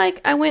feel like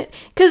I went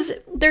because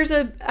there's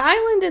an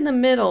island in the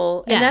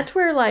middle, and that's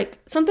where like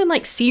something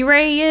like Sea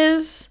Ray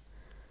is,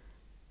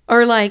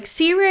 or like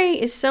Sea Ray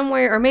is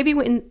somewhere, or maybe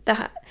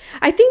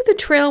I think the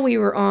trail we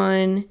were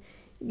on,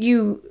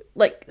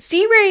 like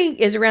Sea Ray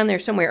is around there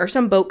somewhere, or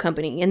some boat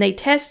company, and they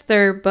test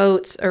their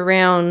boats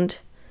around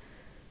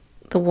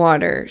the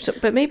water. So,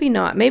 but maybe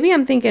not. Maybe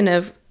I'm thinking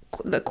of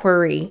the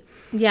Quarry.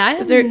 Yeah, I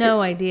have no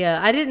idea.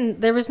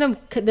 There was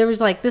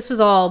like, this was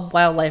all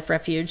wildlife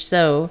refuge.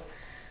 So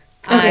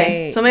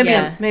okay. So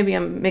maybe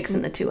I'm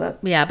mixing the two up.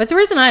 Yeah, but there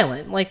is an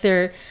island like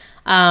there.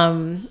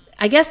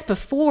 I guess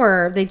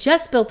before they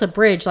just built a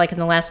bridge like in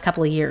the last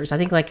couple of years. I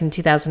think like in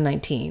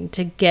 2019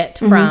 to get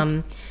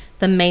from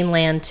the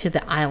mainland to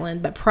the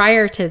island. But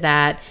prior to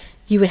that,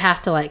 you would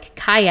have to like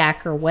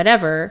kayak or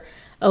whatever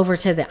over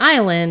to the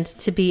island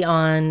to get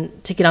on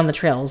the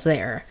trails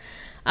there.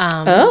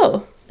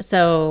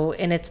 So,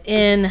 and it's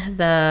in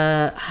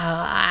the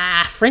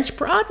French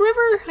Broad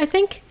River, I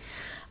think.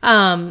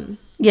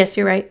 Yes,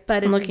 you're right.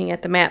 But I'm looking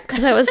at the map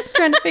because I was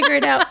trying to figure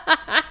it out.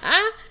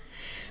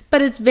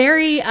 But it's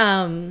very,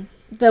 the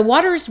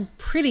water's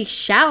pretty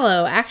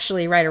shallow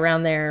actually right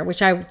around there,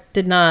 which I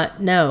did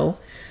not know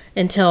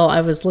until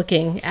I was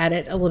looking at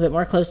it a little bit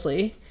more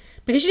closely.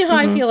 Because you know how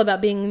I feel about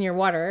being near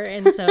water.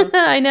 And so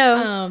I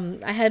know.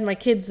 I had my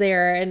kids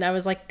there and I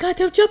was like, God,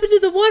 don't jump into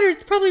the water.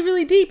 It's probably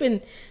really deep.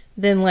 And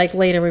then like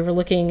later we were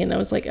looking and I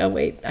was like, oh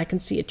wait, I can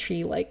see a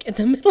tree like in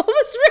the middle of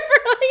this river.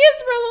 Like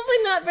it's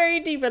probably not very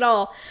deep at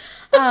all.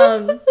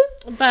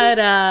 But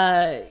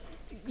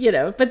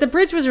the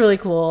bridge was really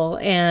cool.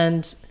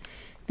 And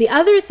the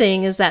other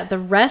thing is that the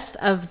rest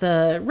of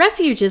the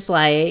refuge is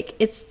like,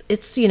 it's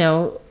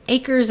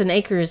acres and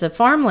acres of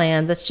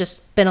farmland that's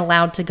just been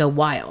allowed to go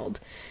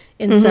wild.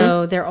 And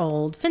so they're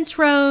old fence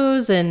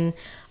rows, and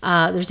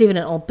there's even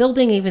an old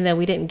building, even though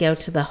we didn't go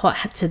to the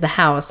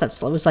house.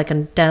 It was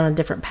like down a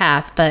different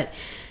path. But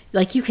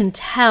like, you can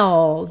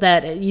tell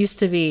that it used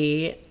to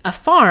be a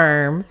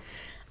farm,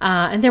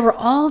 and there were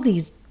all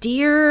these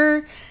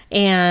deer,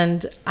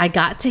 and I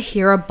got to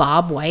hear a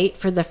Bob White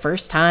for the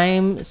first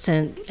time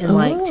in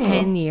like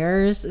 10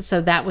 years.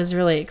 So that was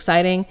really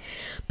exciting.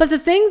 But the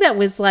thing that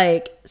was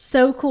like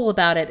so cool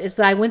about it is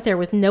that I went there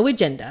with no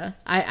agenda.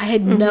 I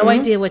had no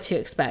idea what to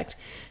expect.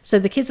 So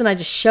the kids and I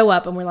just show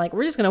up, and we're like,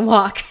 we're just going to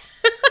walk.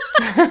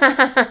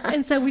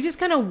 And so we just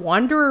kind of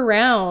wander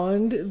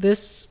around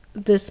this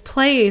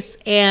place,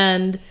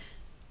 and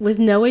with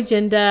no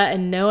agenda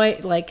and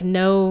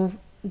no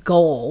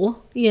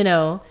goal,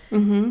 Yeah.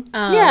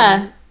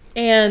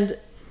 And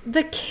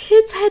the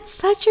kids had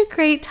such a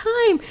great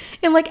time.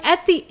 And like,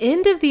 at the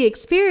end of the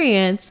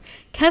experience,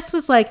 Kes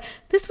was like,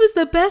 this was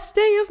the best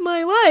day of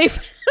my life.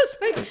 I was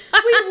like,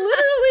 we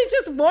literally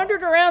just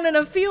wandered around in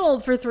a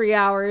field for 3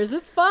 hours.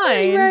 It's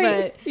fine.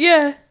 Right.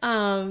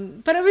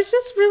 But it was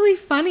just really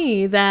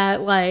funny that,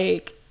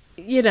 like,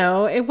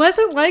 it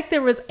wasn't like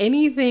there was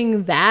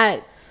anything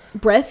that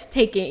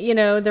breathtaking.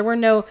 There were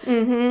no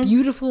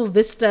beautiful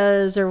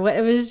vistas or what.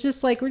 It was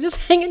just like, we're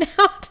just hanging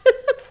out in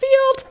the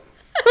field.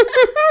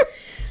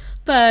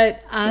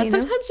 But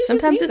sometimes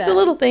it's the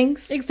little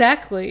things.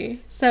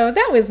 Exactly. So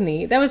that was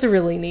neat. That was a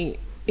really neat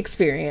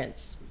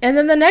experience. And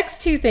then the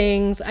next two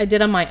things I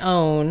did on my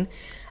own.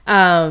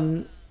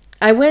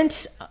 I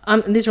went,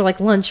 these were like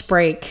lunch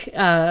break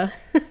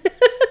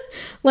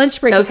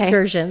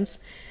excursions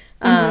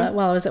while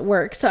I was at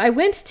work. So I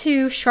went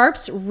to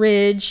Sharps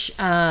Ridge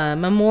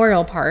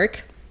Memorial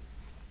Park,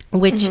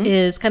 which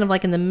is kind of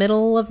like in the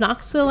middle of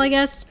Knoxville, I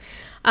guess.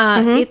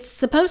 It's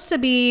supposed to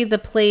be the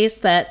place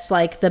that's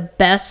like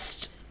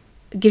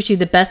gives you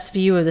the best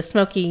view of the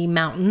Smoky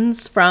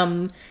Mountains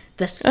from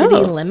the city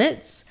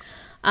limits.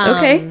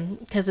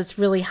 Because it's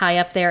really high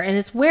up there, and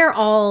it's where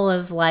all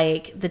of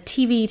like the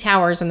TV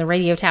towers and the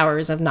radio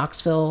towers of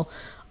Knoxville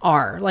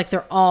are. Like,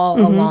 they're all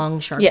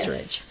along Sharps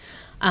Ridge.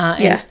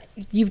 And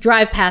you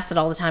drive past it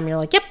all the time. You're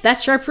like, yep,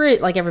 that's Sharps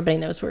Ridge. Like, everybody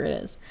knows where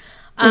it is.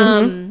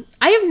 I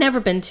have never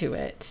been to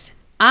it.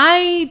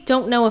 I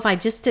don't know if I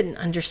just didn't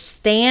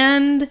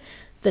understand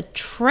the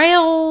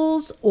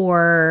trails,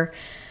 or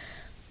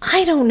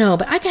I don't know,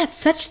 but I got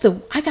such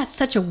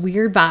a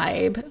weird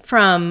vibe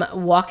from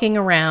walking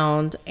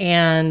around.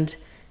 And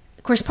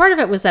of course, part of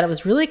it was that it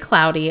was really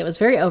cloudy. It was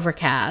very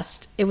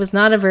overcast. It was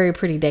not a very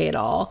pretty day at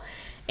all.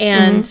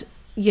 And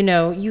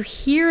you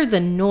hear the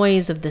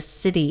noise of the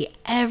city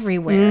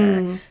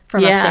everywhere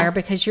from up there,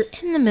 because you're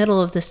in the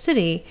middle of the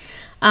city.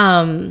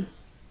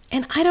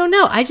 And I don't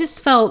know, it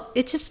just felt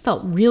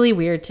really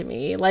weird to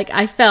me. Like,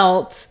 I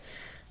felt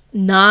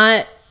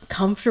not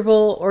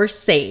comfortable or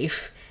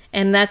safe,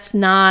 and that's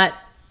not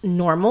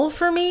normal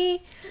for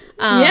me.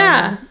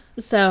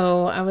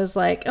 So I was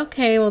like,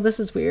 okay, well, this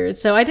is weird.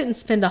 So I didn't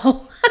spend a whole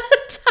lot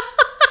of time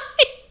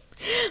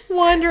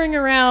wandering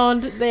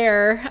around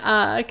there,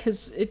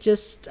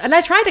 because and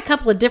I tried a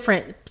couple of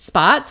different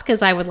spots,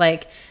 because I would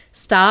like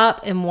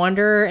stop and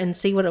wander and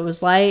see what it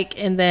was like,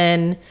 and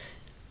then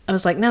I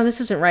was like, no, this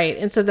isn't right.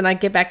 And so then I'd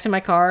get back to my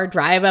car,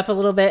 drive up a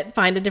little bit,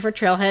 find a different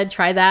trailhead,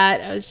 try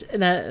that. I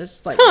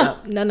was like, no,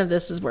 none of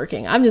this is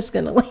working. I'm just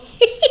going to leave.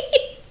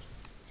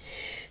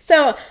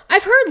 So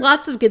I've heard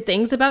lots of good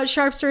things about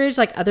Sharps Ridge.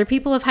 Like, other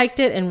people have hiked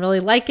it and really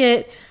like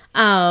it.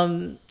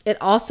 It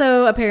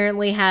also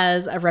apparently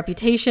has a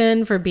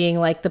reputation for being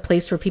like the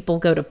place where people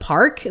go to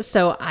park.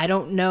 So I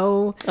don't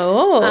know.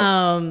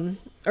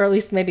 Or at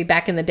least maybe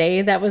back in the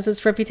day, that was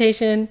its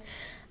reputation.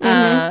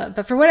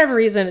 But for whatever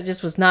reason, it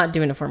just was not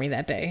doing it for me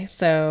that day.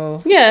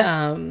 So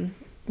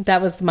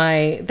that was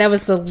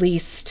the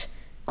least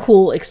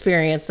cool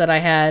experience that I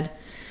had.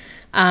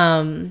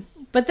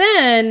 But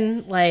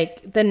then,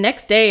 like, the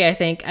next day, I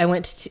think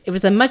it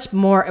was a much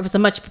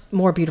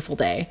more beautiful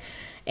day.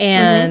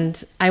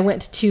 And I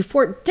went to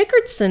Fort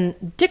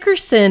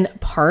Dickerson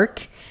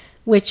Park,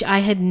 which I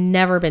had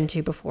never been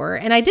to before.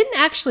 And I didn't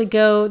actually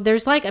go,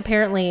 there's like,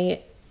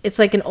 apparently it's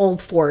like an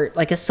old fort,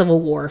 like a Civil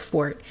War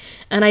fort.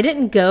 And I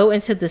didn't go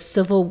into the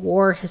Civil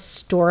War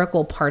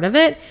historical part of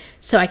it,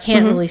 so I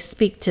can't really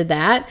speak to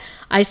that.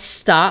 I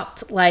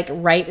stopped like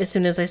right as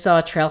soon as I saw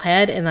a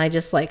trailhead, and I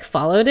just like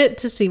followed it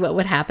to see what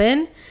would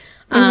happen.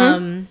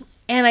 And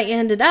I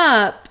ended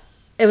up,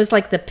 it was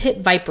like the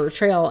Pit Viper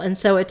Trail. And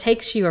so it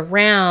takes you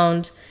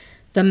around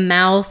the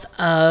mouth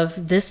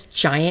of this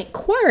giant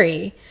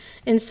quarry.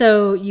 And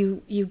so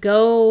you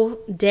go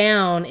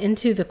down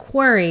into the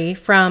quarry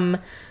from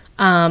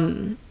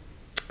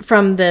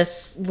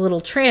this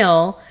little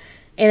trail,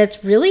 and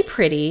it's really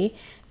pretty.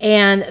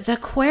 And the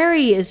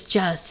quarry is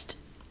just,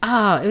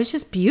 it was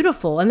just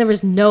beautiful. And there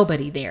was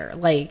nobody there.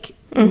 Like,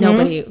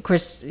 nobody, of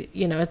course,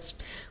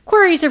 it's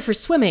quarries are for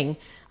swimming.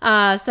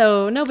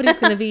 So nobody's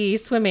going to be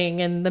swimming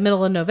in the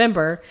middle of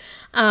November.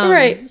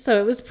 Right. So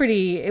it was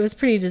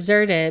pretty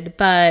deserted,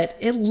 but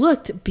it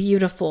looked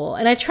beautiful.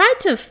 And I tried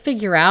to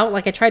figure out,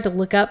 like I tried to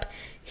look up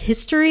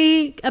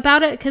history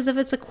about it, because if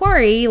it's a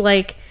quarry,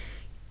 like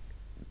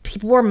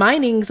people were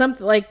mining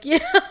something, like,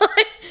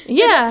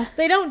 Yeah.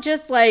 they don't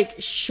just like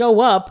show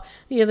up.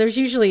 There's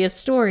usually a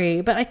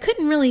story, but I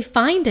couldn't really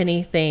find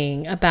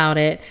anything about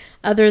it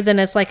other than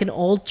it's like an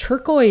old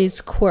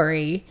turquoise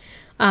quarry.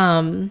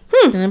 And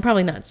I'm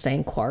probably not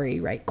saying quarry,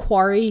 right?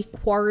 Quarry.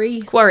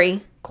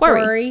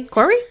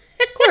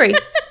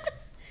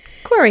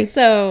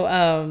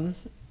 So,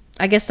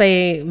 I guess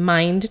they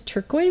mined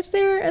turquoise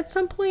there at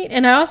some point.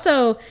 And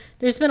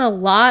there's been a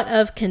lot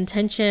of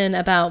contention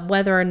about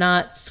whether or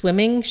not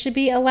swimming should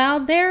be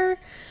allowed there.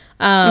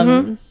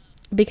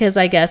 Because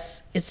I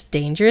guess it's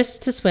dangerous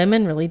to swim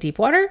in really deep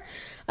water.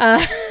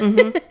 But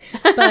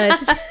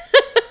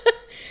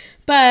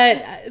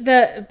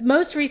the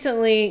most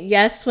recently,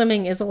 yes,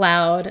 swimming is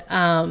allowed.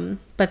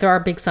 But there are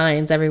big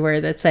signs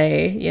everywhere that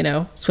say,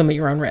 swim at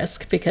your own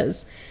risk,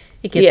 because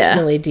it gets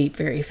really deep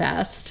very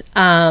fast.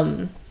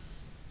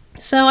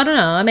 So I don't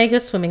know. I may go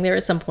swimming there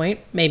at some point,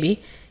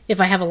 maybe,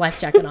 if I have a life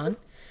jacket on.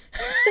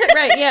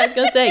 Right. Yeah. I was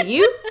going to say,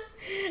 you?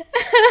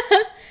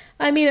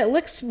 I mean, it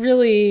looks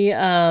really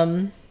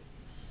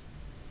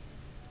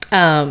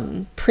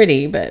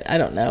pretty, but I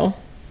don't know.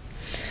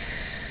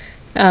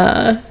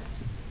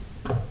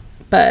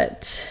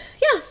 But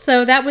yeah,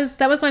 so that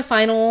was my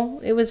final.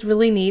 It was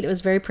really neat. It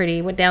was very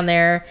pretty. Went down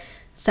there,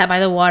 sat by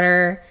the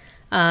water,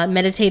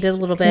 meditated a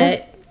little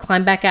bit,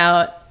 climbed back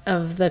out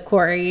of the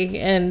quarry,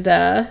 and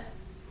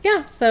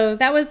yeah. So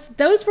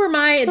those were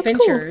my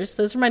adventures.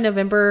 Cool. Those were my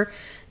November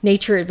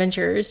nature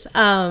adventures.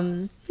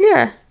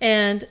 Yeah.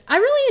 And I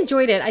really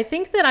enjoyed it. I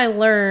think that I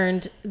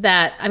learned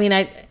that,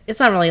 it's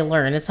not really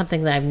learned. It's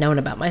something that I've known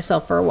about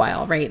myself for a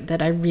while, right?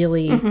 That I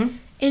really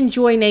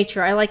enjoy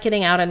nature. I like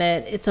getting out in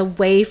it. It's a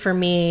way for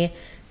me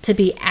to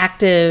be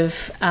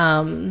active.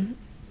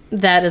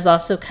 That is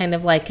also kind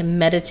of like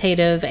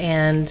meditative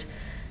and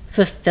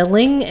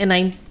fulfilling. And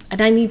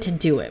I need to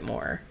do it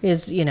more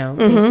is,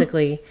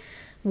 basically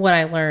what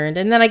I learned.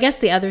 And then I guess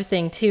the other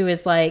thing too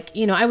is like,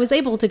 I was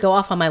able to go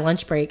off on my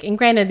lunch break, and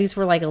granted these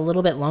were like a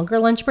little bit longer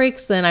lunch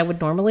breaks than I would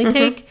normally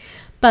take,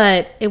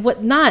 but it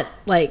would not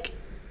like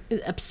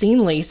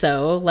obscenely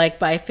so, like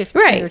by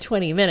 15 or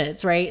 20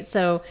 minutes. Right.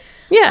 So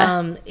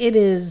yeah, it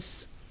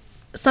is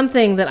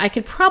something that I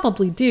could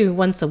probably do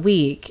once a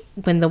week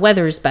when the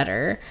weather's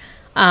better.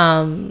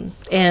 And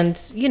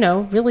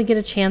really get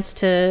a chance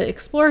to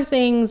explore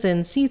things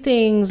and see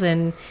things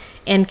and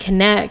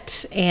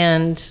connect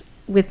and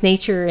with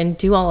nature and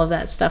do all of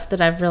that stuff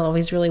that I've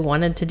always really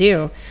wanted to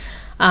do.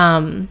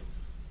 And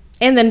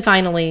then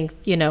finally,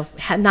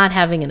 not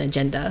having an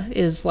agenda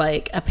is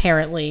like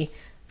apparently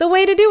the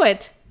way to do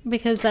it,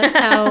 because that's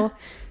how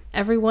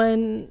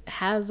everyone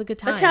has a good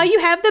time. That's how you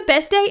have the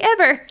best day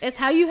ever. It's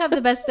how you have the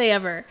best day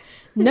ever.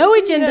 No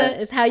agenda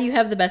is how you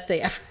have the best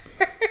day ever.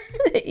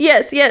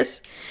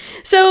 Yes.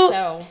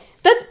 So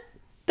that's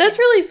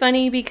really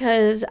funny,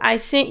 because I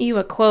sent you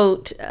a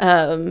quote,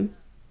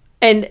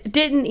 and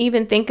didn't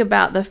even think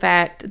about the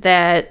fact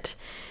that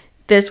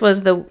this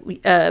was the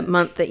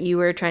month that you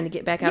were trying to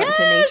get back out into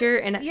nature.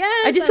 And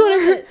I just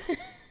want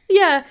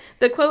to,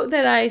 the quote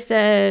that I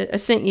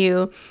sent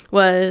you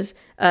was,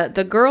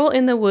 the girl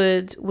in the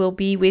woods will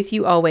be with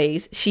you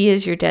always. She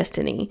is your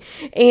destiny.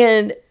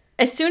 And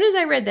as soon as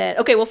I read that,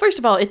 okay, well, first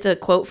of all, it's a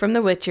quote from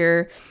The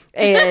Witcher.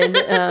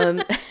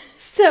 And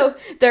so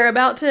they're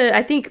about to,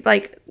 I think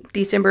like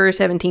December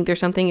 17th or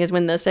something is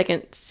when the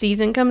second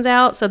season comes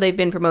out. So they've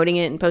been promoting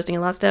it and posting a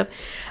lot of stuff.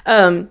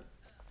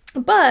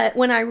 But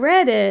when I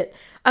read it,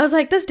 I was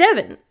like, that's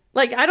Devin.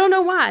 Like, I don't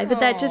know why, but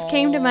that just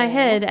came to my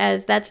head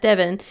as that's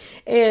Devin.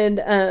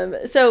 And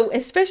so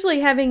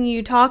especially having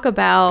you talk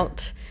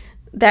about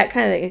that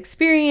kind of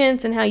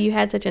experience and how you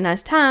had such a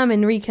nice time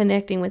and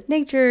reconnecting with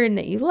nature and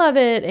that you love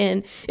it.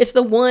 And it's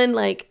the one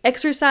like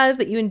exercise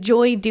that you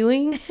enjoy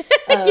doing.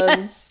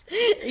 Yes.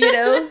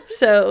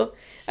 So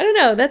I don't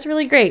know. That's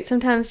really great.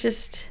 Sometimes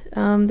just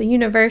the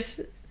universe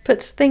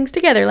puts things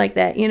together like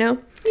that,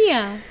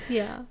 Yeah.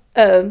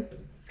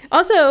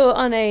 Also,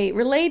 on a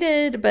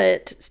related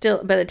but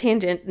a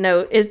tangent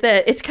note, is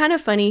that it's kind of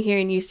funny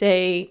hearing you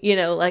say,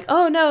 like,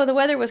 oh no, the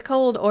weather was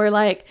cold, or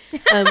like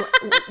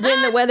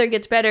when the weather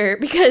gets better,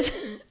 because,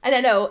 and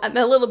I know I'm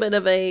a little bit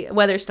of a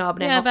weather snob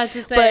now. Yeah, about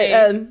to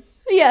say.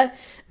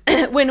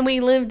 But when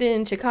we lived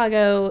in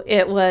Chicago,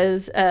 it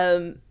was,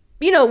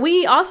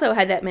 we also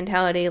had that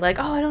mentality, like,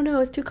 oh, I don't know,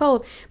 it's too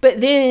cold.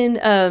 But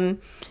then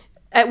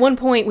at one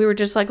point we were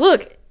just like,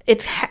 look,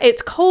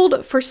 it's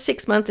cold for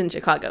 6 months in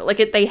Chicago.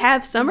 Like they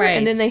have summer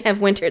and then they have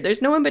winter.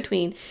 There's no in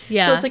between.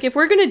 Yeah. So it's like, if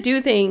we're going to do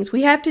things,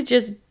 we have to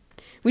just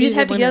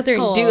have to get out there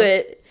and do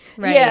it.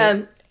 Right.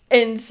 Yeah.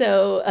 And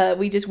so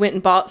we just went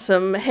and bought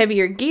some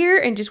heavier gear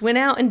and just went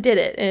out and did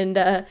it.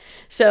 And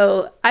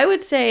so I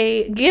would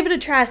say give it a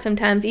try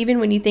sometimes, even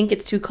when you think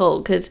it's too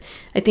cold, because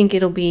I think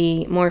it'll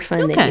be more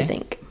fun than you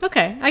think.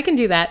 Okay, I can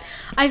do that.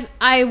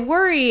 I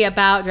worry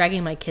about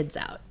dragging my kids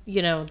out.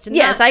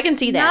 Yes, I can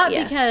see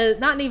that.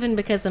 Not even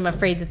because I'm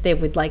afraid that they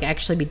would like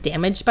actually be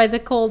damaged by the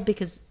cold,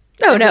 because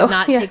Oh, I no. would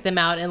not take them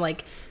out and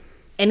like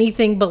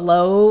anything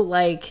below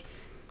like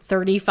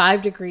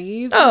 35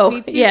 degrees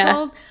would be too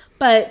cold.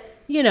 But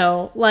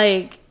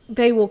like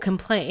they will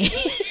complain.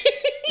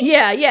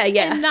 Yeah.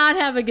 And not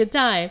have a good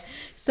time.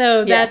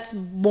 So that's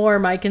more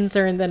my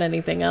concern than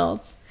anything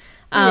else.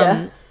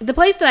 The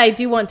place that I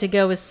do want to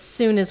go as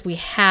soon as we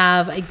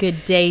have a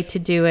good day to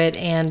do it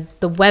and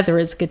the weather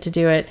is good to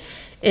do it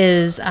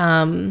is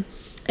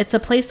it's a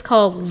place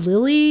called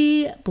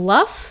Lily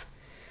Bluff.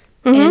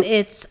 And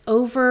it's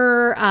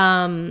over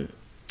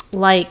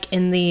like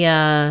in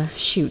the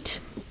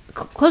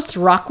close to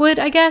Rockwood,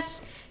 I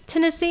guess,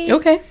 Tennessee.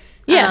 Okay.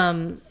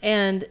 Yeah.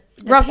 And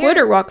Rockwood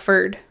or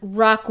Rockford?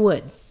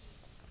 Rockwood.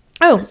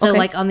 Oh, okay. So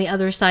like on the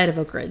other side of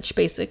Oak Ridge,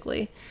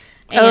 basically.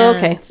 And, oh,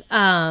 okay.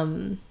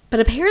 But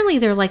apparently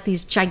they're like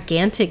these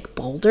gigantic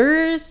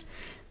boulders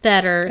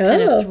that are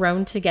kind of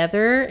thrown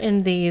together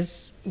in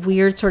these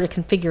weird sort of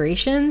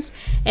configurations.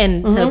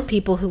 And so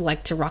people who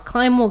like to rock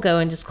climb will go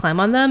and just climb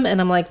on them. And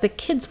I'm like, the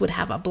kids would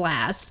have a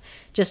blast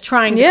just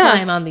trying to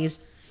climb on these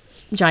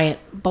giant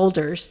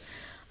boulders.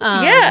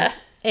 And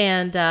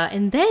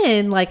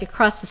then like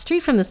across the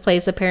street from this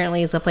place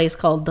apparently is a place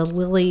called the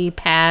Lily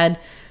Pad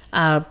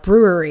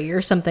Brewery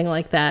or something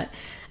like that.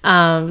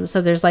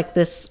 So there's like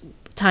this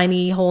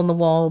tiny hole in the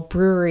wall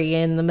brewery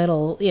in the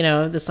middle,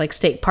 this like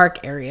state park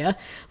area,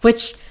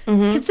 which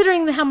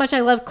considering how much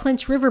I love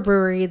Clinch River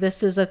Brewery,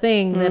 this is a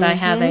thing that I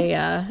have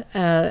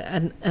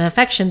an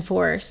affection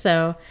for.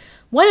 So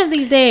one of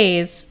these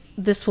days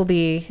this will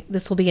be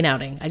an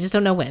outing. I just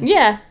don't know when.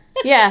 Yeah.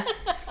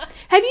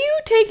 Have you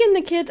taken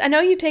the kids? I know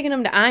you've taken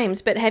them to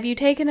Imes, but have you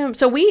taken them?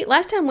 So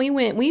last time we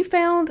went, we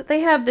found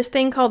they have this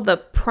thing called the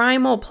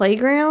Primal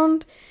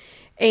Playground.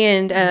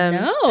 And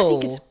I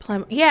think it's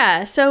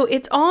so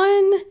it's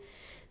on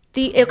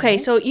the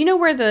so you know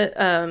where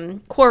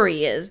the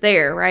quarry is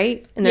there,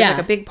 right? And there's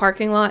like a big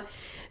parking lot.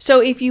 So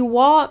if you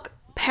walk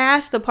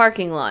past the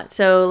parking lot,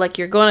 so like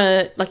you're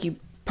gonna like you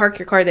park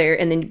your car there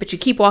and then but you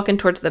keep walking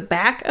towards the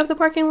back of the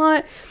parking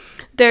lot,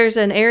 there's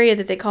an area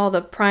that they call the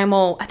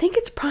Primal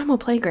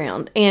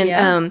Playground.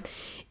 And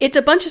it's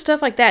a bunch of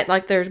stuff like that.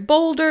 Like there's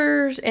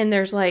boulders and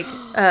there's like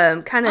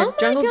kind of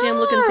jungle gym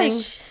looking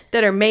things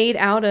that are made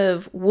out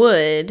of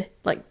wood,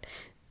 like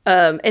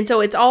and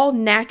so it's all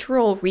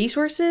natural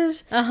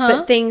resources,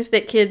 but things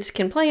that kids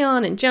can play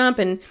on and jump,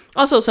 and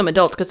also some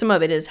adults because some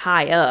of it is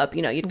high up,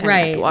 you'd kind of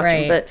have to watch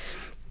them. But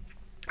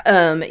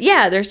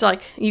there's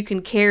like you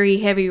can carry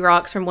heavy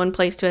rocks from one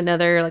place to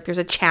another, like there's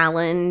a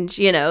challenge,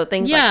 things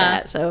like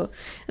that. So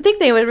I think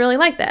they would really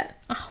like that.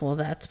 Oh, well,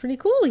 that's pretty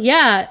cool.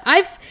 Yeah,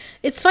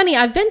 it's funny,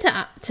 I've been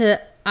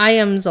to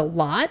Iams a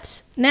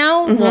lot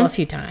now. Well, a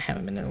few times. I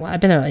haven't been there a lot. I've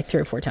been there like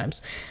 3 or 4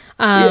 times.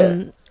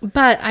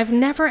 But I've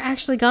never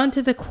actually gone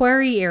to the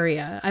quarry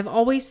area. I've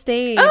always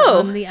stayed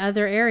on the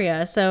other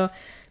area. So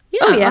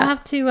I'll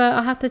have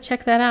to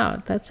check that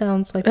out. That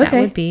sounds like that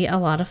would be a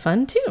lot of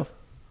fun too.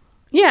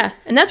 Yeah,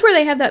 and that's where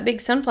they have that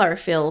big sunflower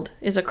field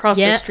is across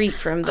the street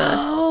from the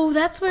Oh,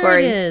 that's where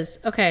quarry. it is.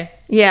 Okay.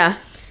 Yeah.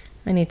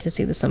 I need to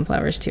see the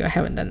sunflowers too. I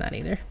haven't done that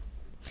either.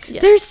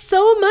 Yes. There's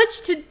so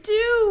much to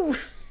do.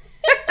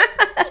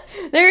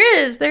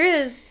 There is.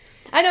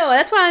 I know.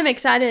 That's why I'm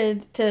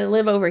excited to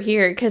live over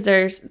here because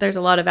there's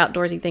a lot of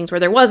outdoorsy things where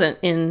there wasn't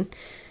in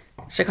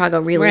Chicago,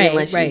 really,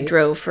 unless you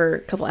drove for a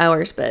couple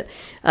hours. But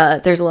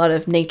there's a lot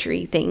of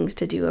nature-y things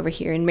to do over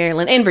here in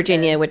Maryland and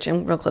Virginia, which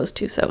I'm real close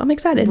to. So I'm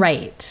excited.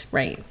 Right.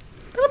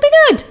 That'll be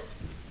good.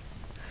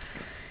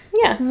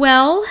 Yeah.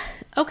 Well,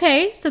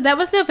 okay. So that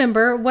was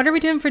November. What are we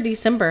doing for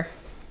December?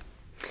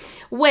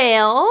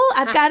 Well,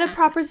 I've got a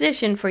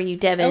proposition for you,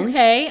 Devin.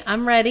 Okay.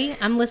 I'm ready.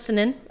 I'm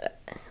listening.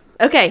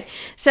 Okay.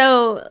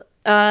 So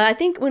I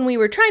think when we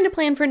were trying to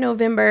plan for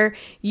November,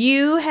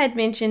 you had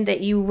mentioned that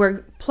you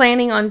were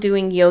planning on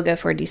doing yoga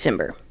for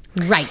December.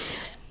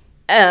 Right.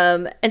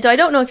 And so I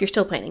don't know if you're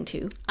still planning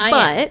to. I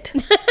am.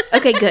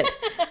 Okay, good.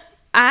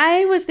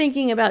 I was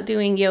thinking about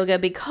doing yoga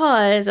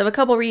because of a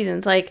couple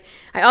reasons. Like,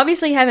 I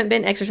obviously haven't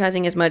been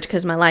exercising as much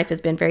because my life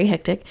has been very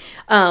hectic.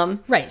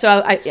 Right.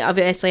 So I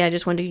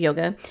just want to do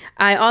yoga.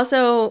 I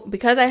also,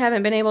 because I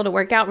haven't been able to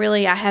work out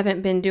really, I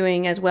haven't been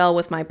doing as well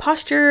with my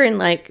posture and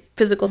like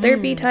physical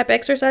therapy type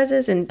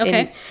exercises.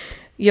 And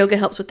yoga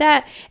helps with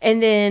that.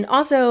 And then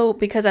also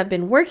because I've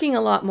been working a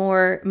lot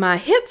more, my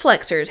hip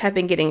flexors have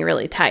been getting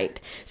really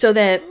tight. So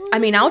that,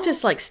 I'll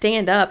just like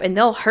stand up and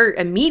they'll hurt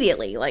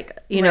immediately, like,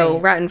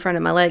 right in front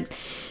of my legs.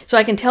 So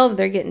I can tell that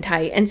they're getting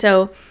tight. And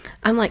so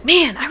I'm like,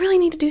 man, I really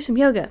need to do some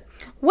yoga.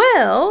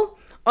 Well,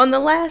 on the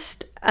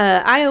last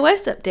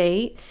iOS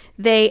update,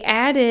 they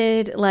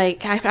added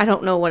like, I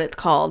don't know what it's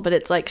called, but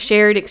it's like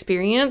shared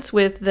experience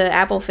with the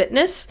Apple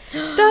Fitness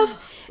stuff.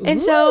 And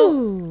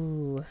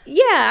so,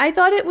 I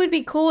thought it would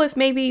be cool if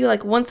maybe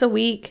like once a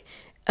week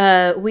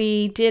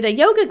we did a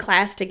yoga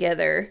class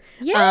together.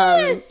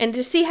 Yes. And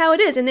to see how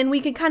it is. And then we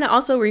could kind of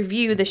also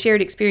review the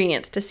shared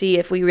experience to see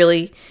if we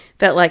really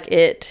felt like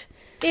it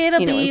It'll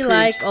be improved.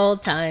 like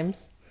old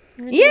times.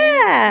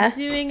 Yeah,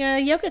 Doing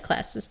yoga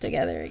classes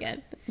together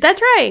again.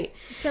 that's right.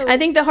 So- I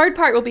think the hard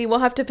part will be we'll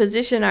have to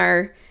position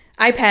our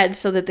iPads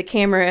so that the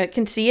camera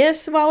can see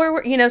us while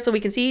we're, so we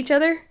can see each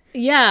other.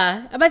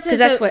 Yeah. I'm about to say, 'Cause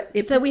that's what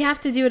so we have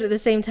to do it at the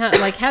same time.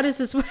 Like, how does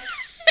this work?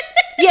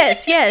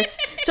 Yes.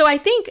 So I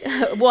think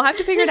we'll have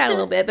to figure it out a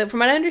little bit. But from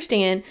what I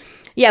understand,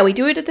 yeah, we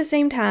do it at the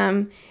same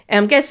time.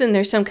 And I'm guessing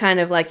there's some kind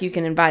of like you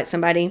can invite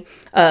somebody.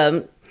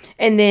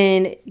 And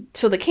then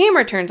so the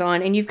camera turns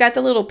on and you've got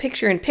the little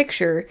picture in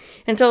picture.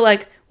 And so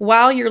like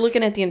while you're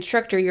looking at the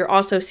instructor, you're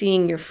also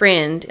seeing your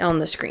friend on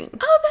the screen.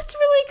 Oh, that's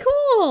really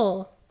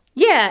cool.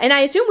 Yeah. And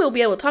I assume we'll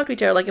be able to talk to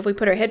each other. Like if we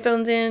put our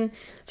headphones in.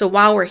 So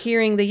while we're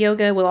hearing the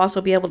yoga, we'll also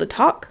be able to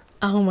talk.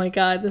 Oh my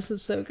God, this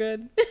is so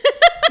good.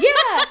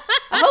 Yeah,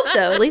 I hope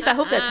so. At least I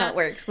hope that's how it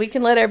works. We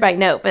can let everybody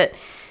know. But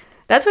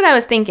that's what I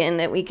was thinking,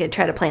 that we could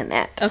try to plan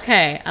that.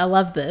 Okay, I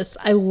love this.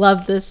 I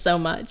love this so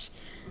much.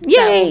 Yay!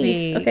 That will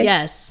be, Okay.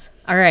 Yes.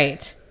 All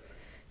right.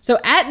 So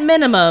at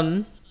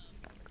minimum,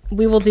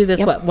 we will do this,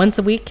 Yep. what, once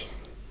a week?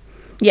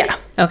 Yeah,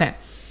 Okay.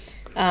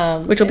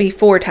 which will be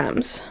 4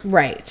 times.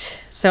 Right.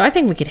 So I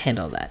think we could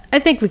handle that. I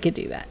think we could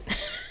do that.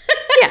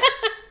 Yeah.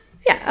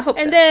 Yeah, I hope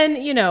And so.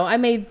 then, I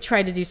may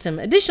try to do some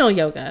additional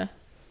yoga.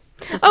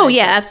 Oh,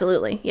 yeah,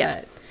 absolutely.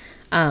 Yeah.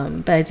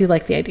 But I do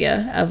like the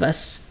idea of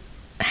us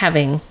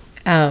having,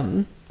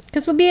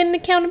 because we'll be an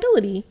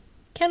accountability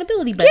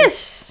buddy.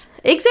 Yes,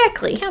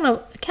 exactly.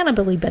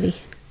 Accountability buddy.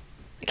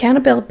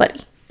 Accountability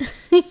buddy.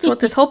 That's what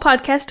this whole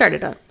podcast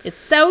started on. It's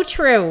so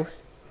true.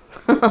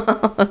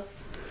 All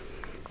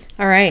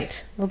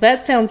right. Well,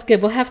 that sounds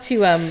good. We'll have to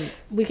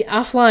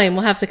offline.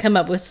 We'll have to come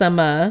up with some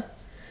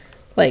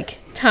like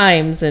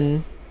times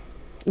and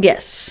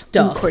Yes.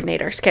 Stuff.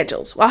 Coordinate our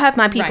schedules. I'll have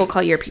my people Right.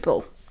 call your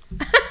people.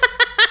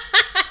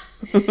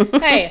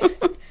 hey.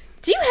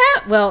 Do you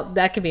have? Well,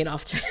 that could be an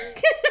off track. Do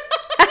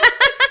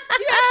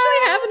you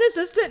actually have an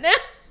assistant now?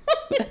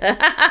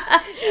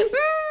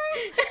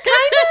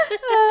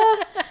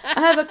 I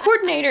have a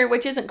coordinator,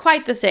 which isn't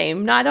quite the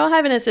same. No, I don't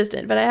have an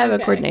assistant, but I have a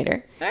Okay.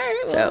 coordinator. All right.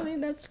 Well, So, I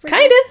mean, that's pretty.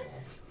 Kind of.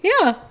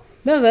 Yeah.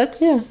 No,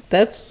 that's Yeah.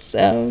 that's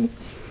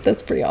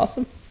pretty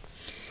awesome.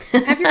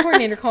 Have your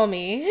coordinator call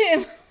me.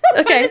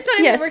 Okay, Find a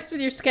time yes. that works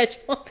with your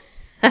schedule.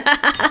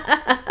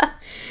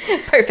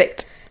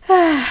 Perfect.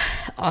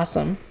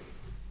 Awesome.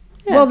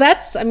 Well,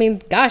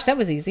 gosh, that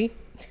was easy.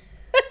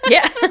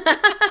 Yeah.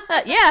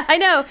 Yeah, I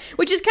know.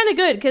 Which is kind of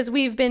good because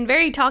we've been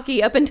very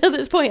talky up until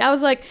this point. I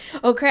was like,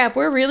 oh crap,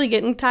 we're really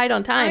getting tight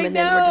on time. I And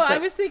then we're just know,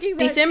 like, I was thinking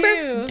that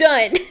December? too.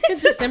 Done.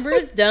 December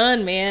is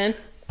done, man.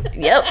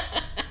 Yep.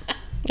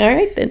 All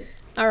right then.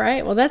 All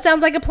right. Well, that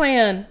sounds like a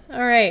plan.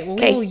 All right. Well,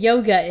 we Okay. will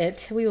yoga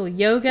it. We will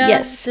yoga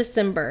Yes.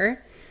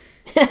 December.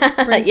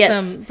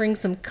 Yes. Bring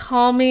some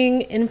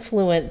calming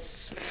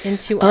influence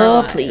into our Oh,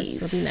 lives.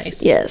 please. It'll be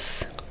nice.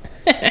 Yes.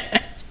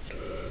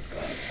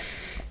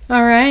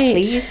 All right.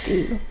 Please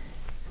do.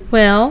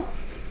 Well,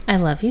 I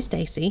love you,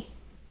 Stacy.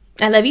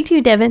 I love you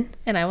too, Devin.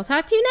 And I will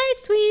talk to you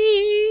next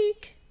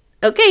week.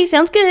 Okay,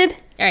 sounds good.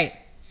 All right.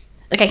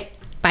 Okay.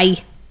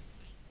 Bye.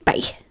 Bye.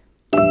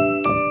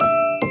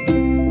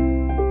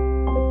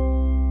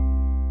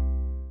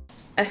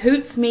 A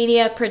Hoots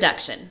Media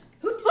production.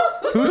 Hoot,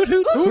 hoot, hoot,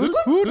 hoot,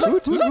 hoot, hoot,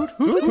 hoot,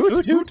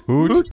 hoot, hoot, hoot, hoot.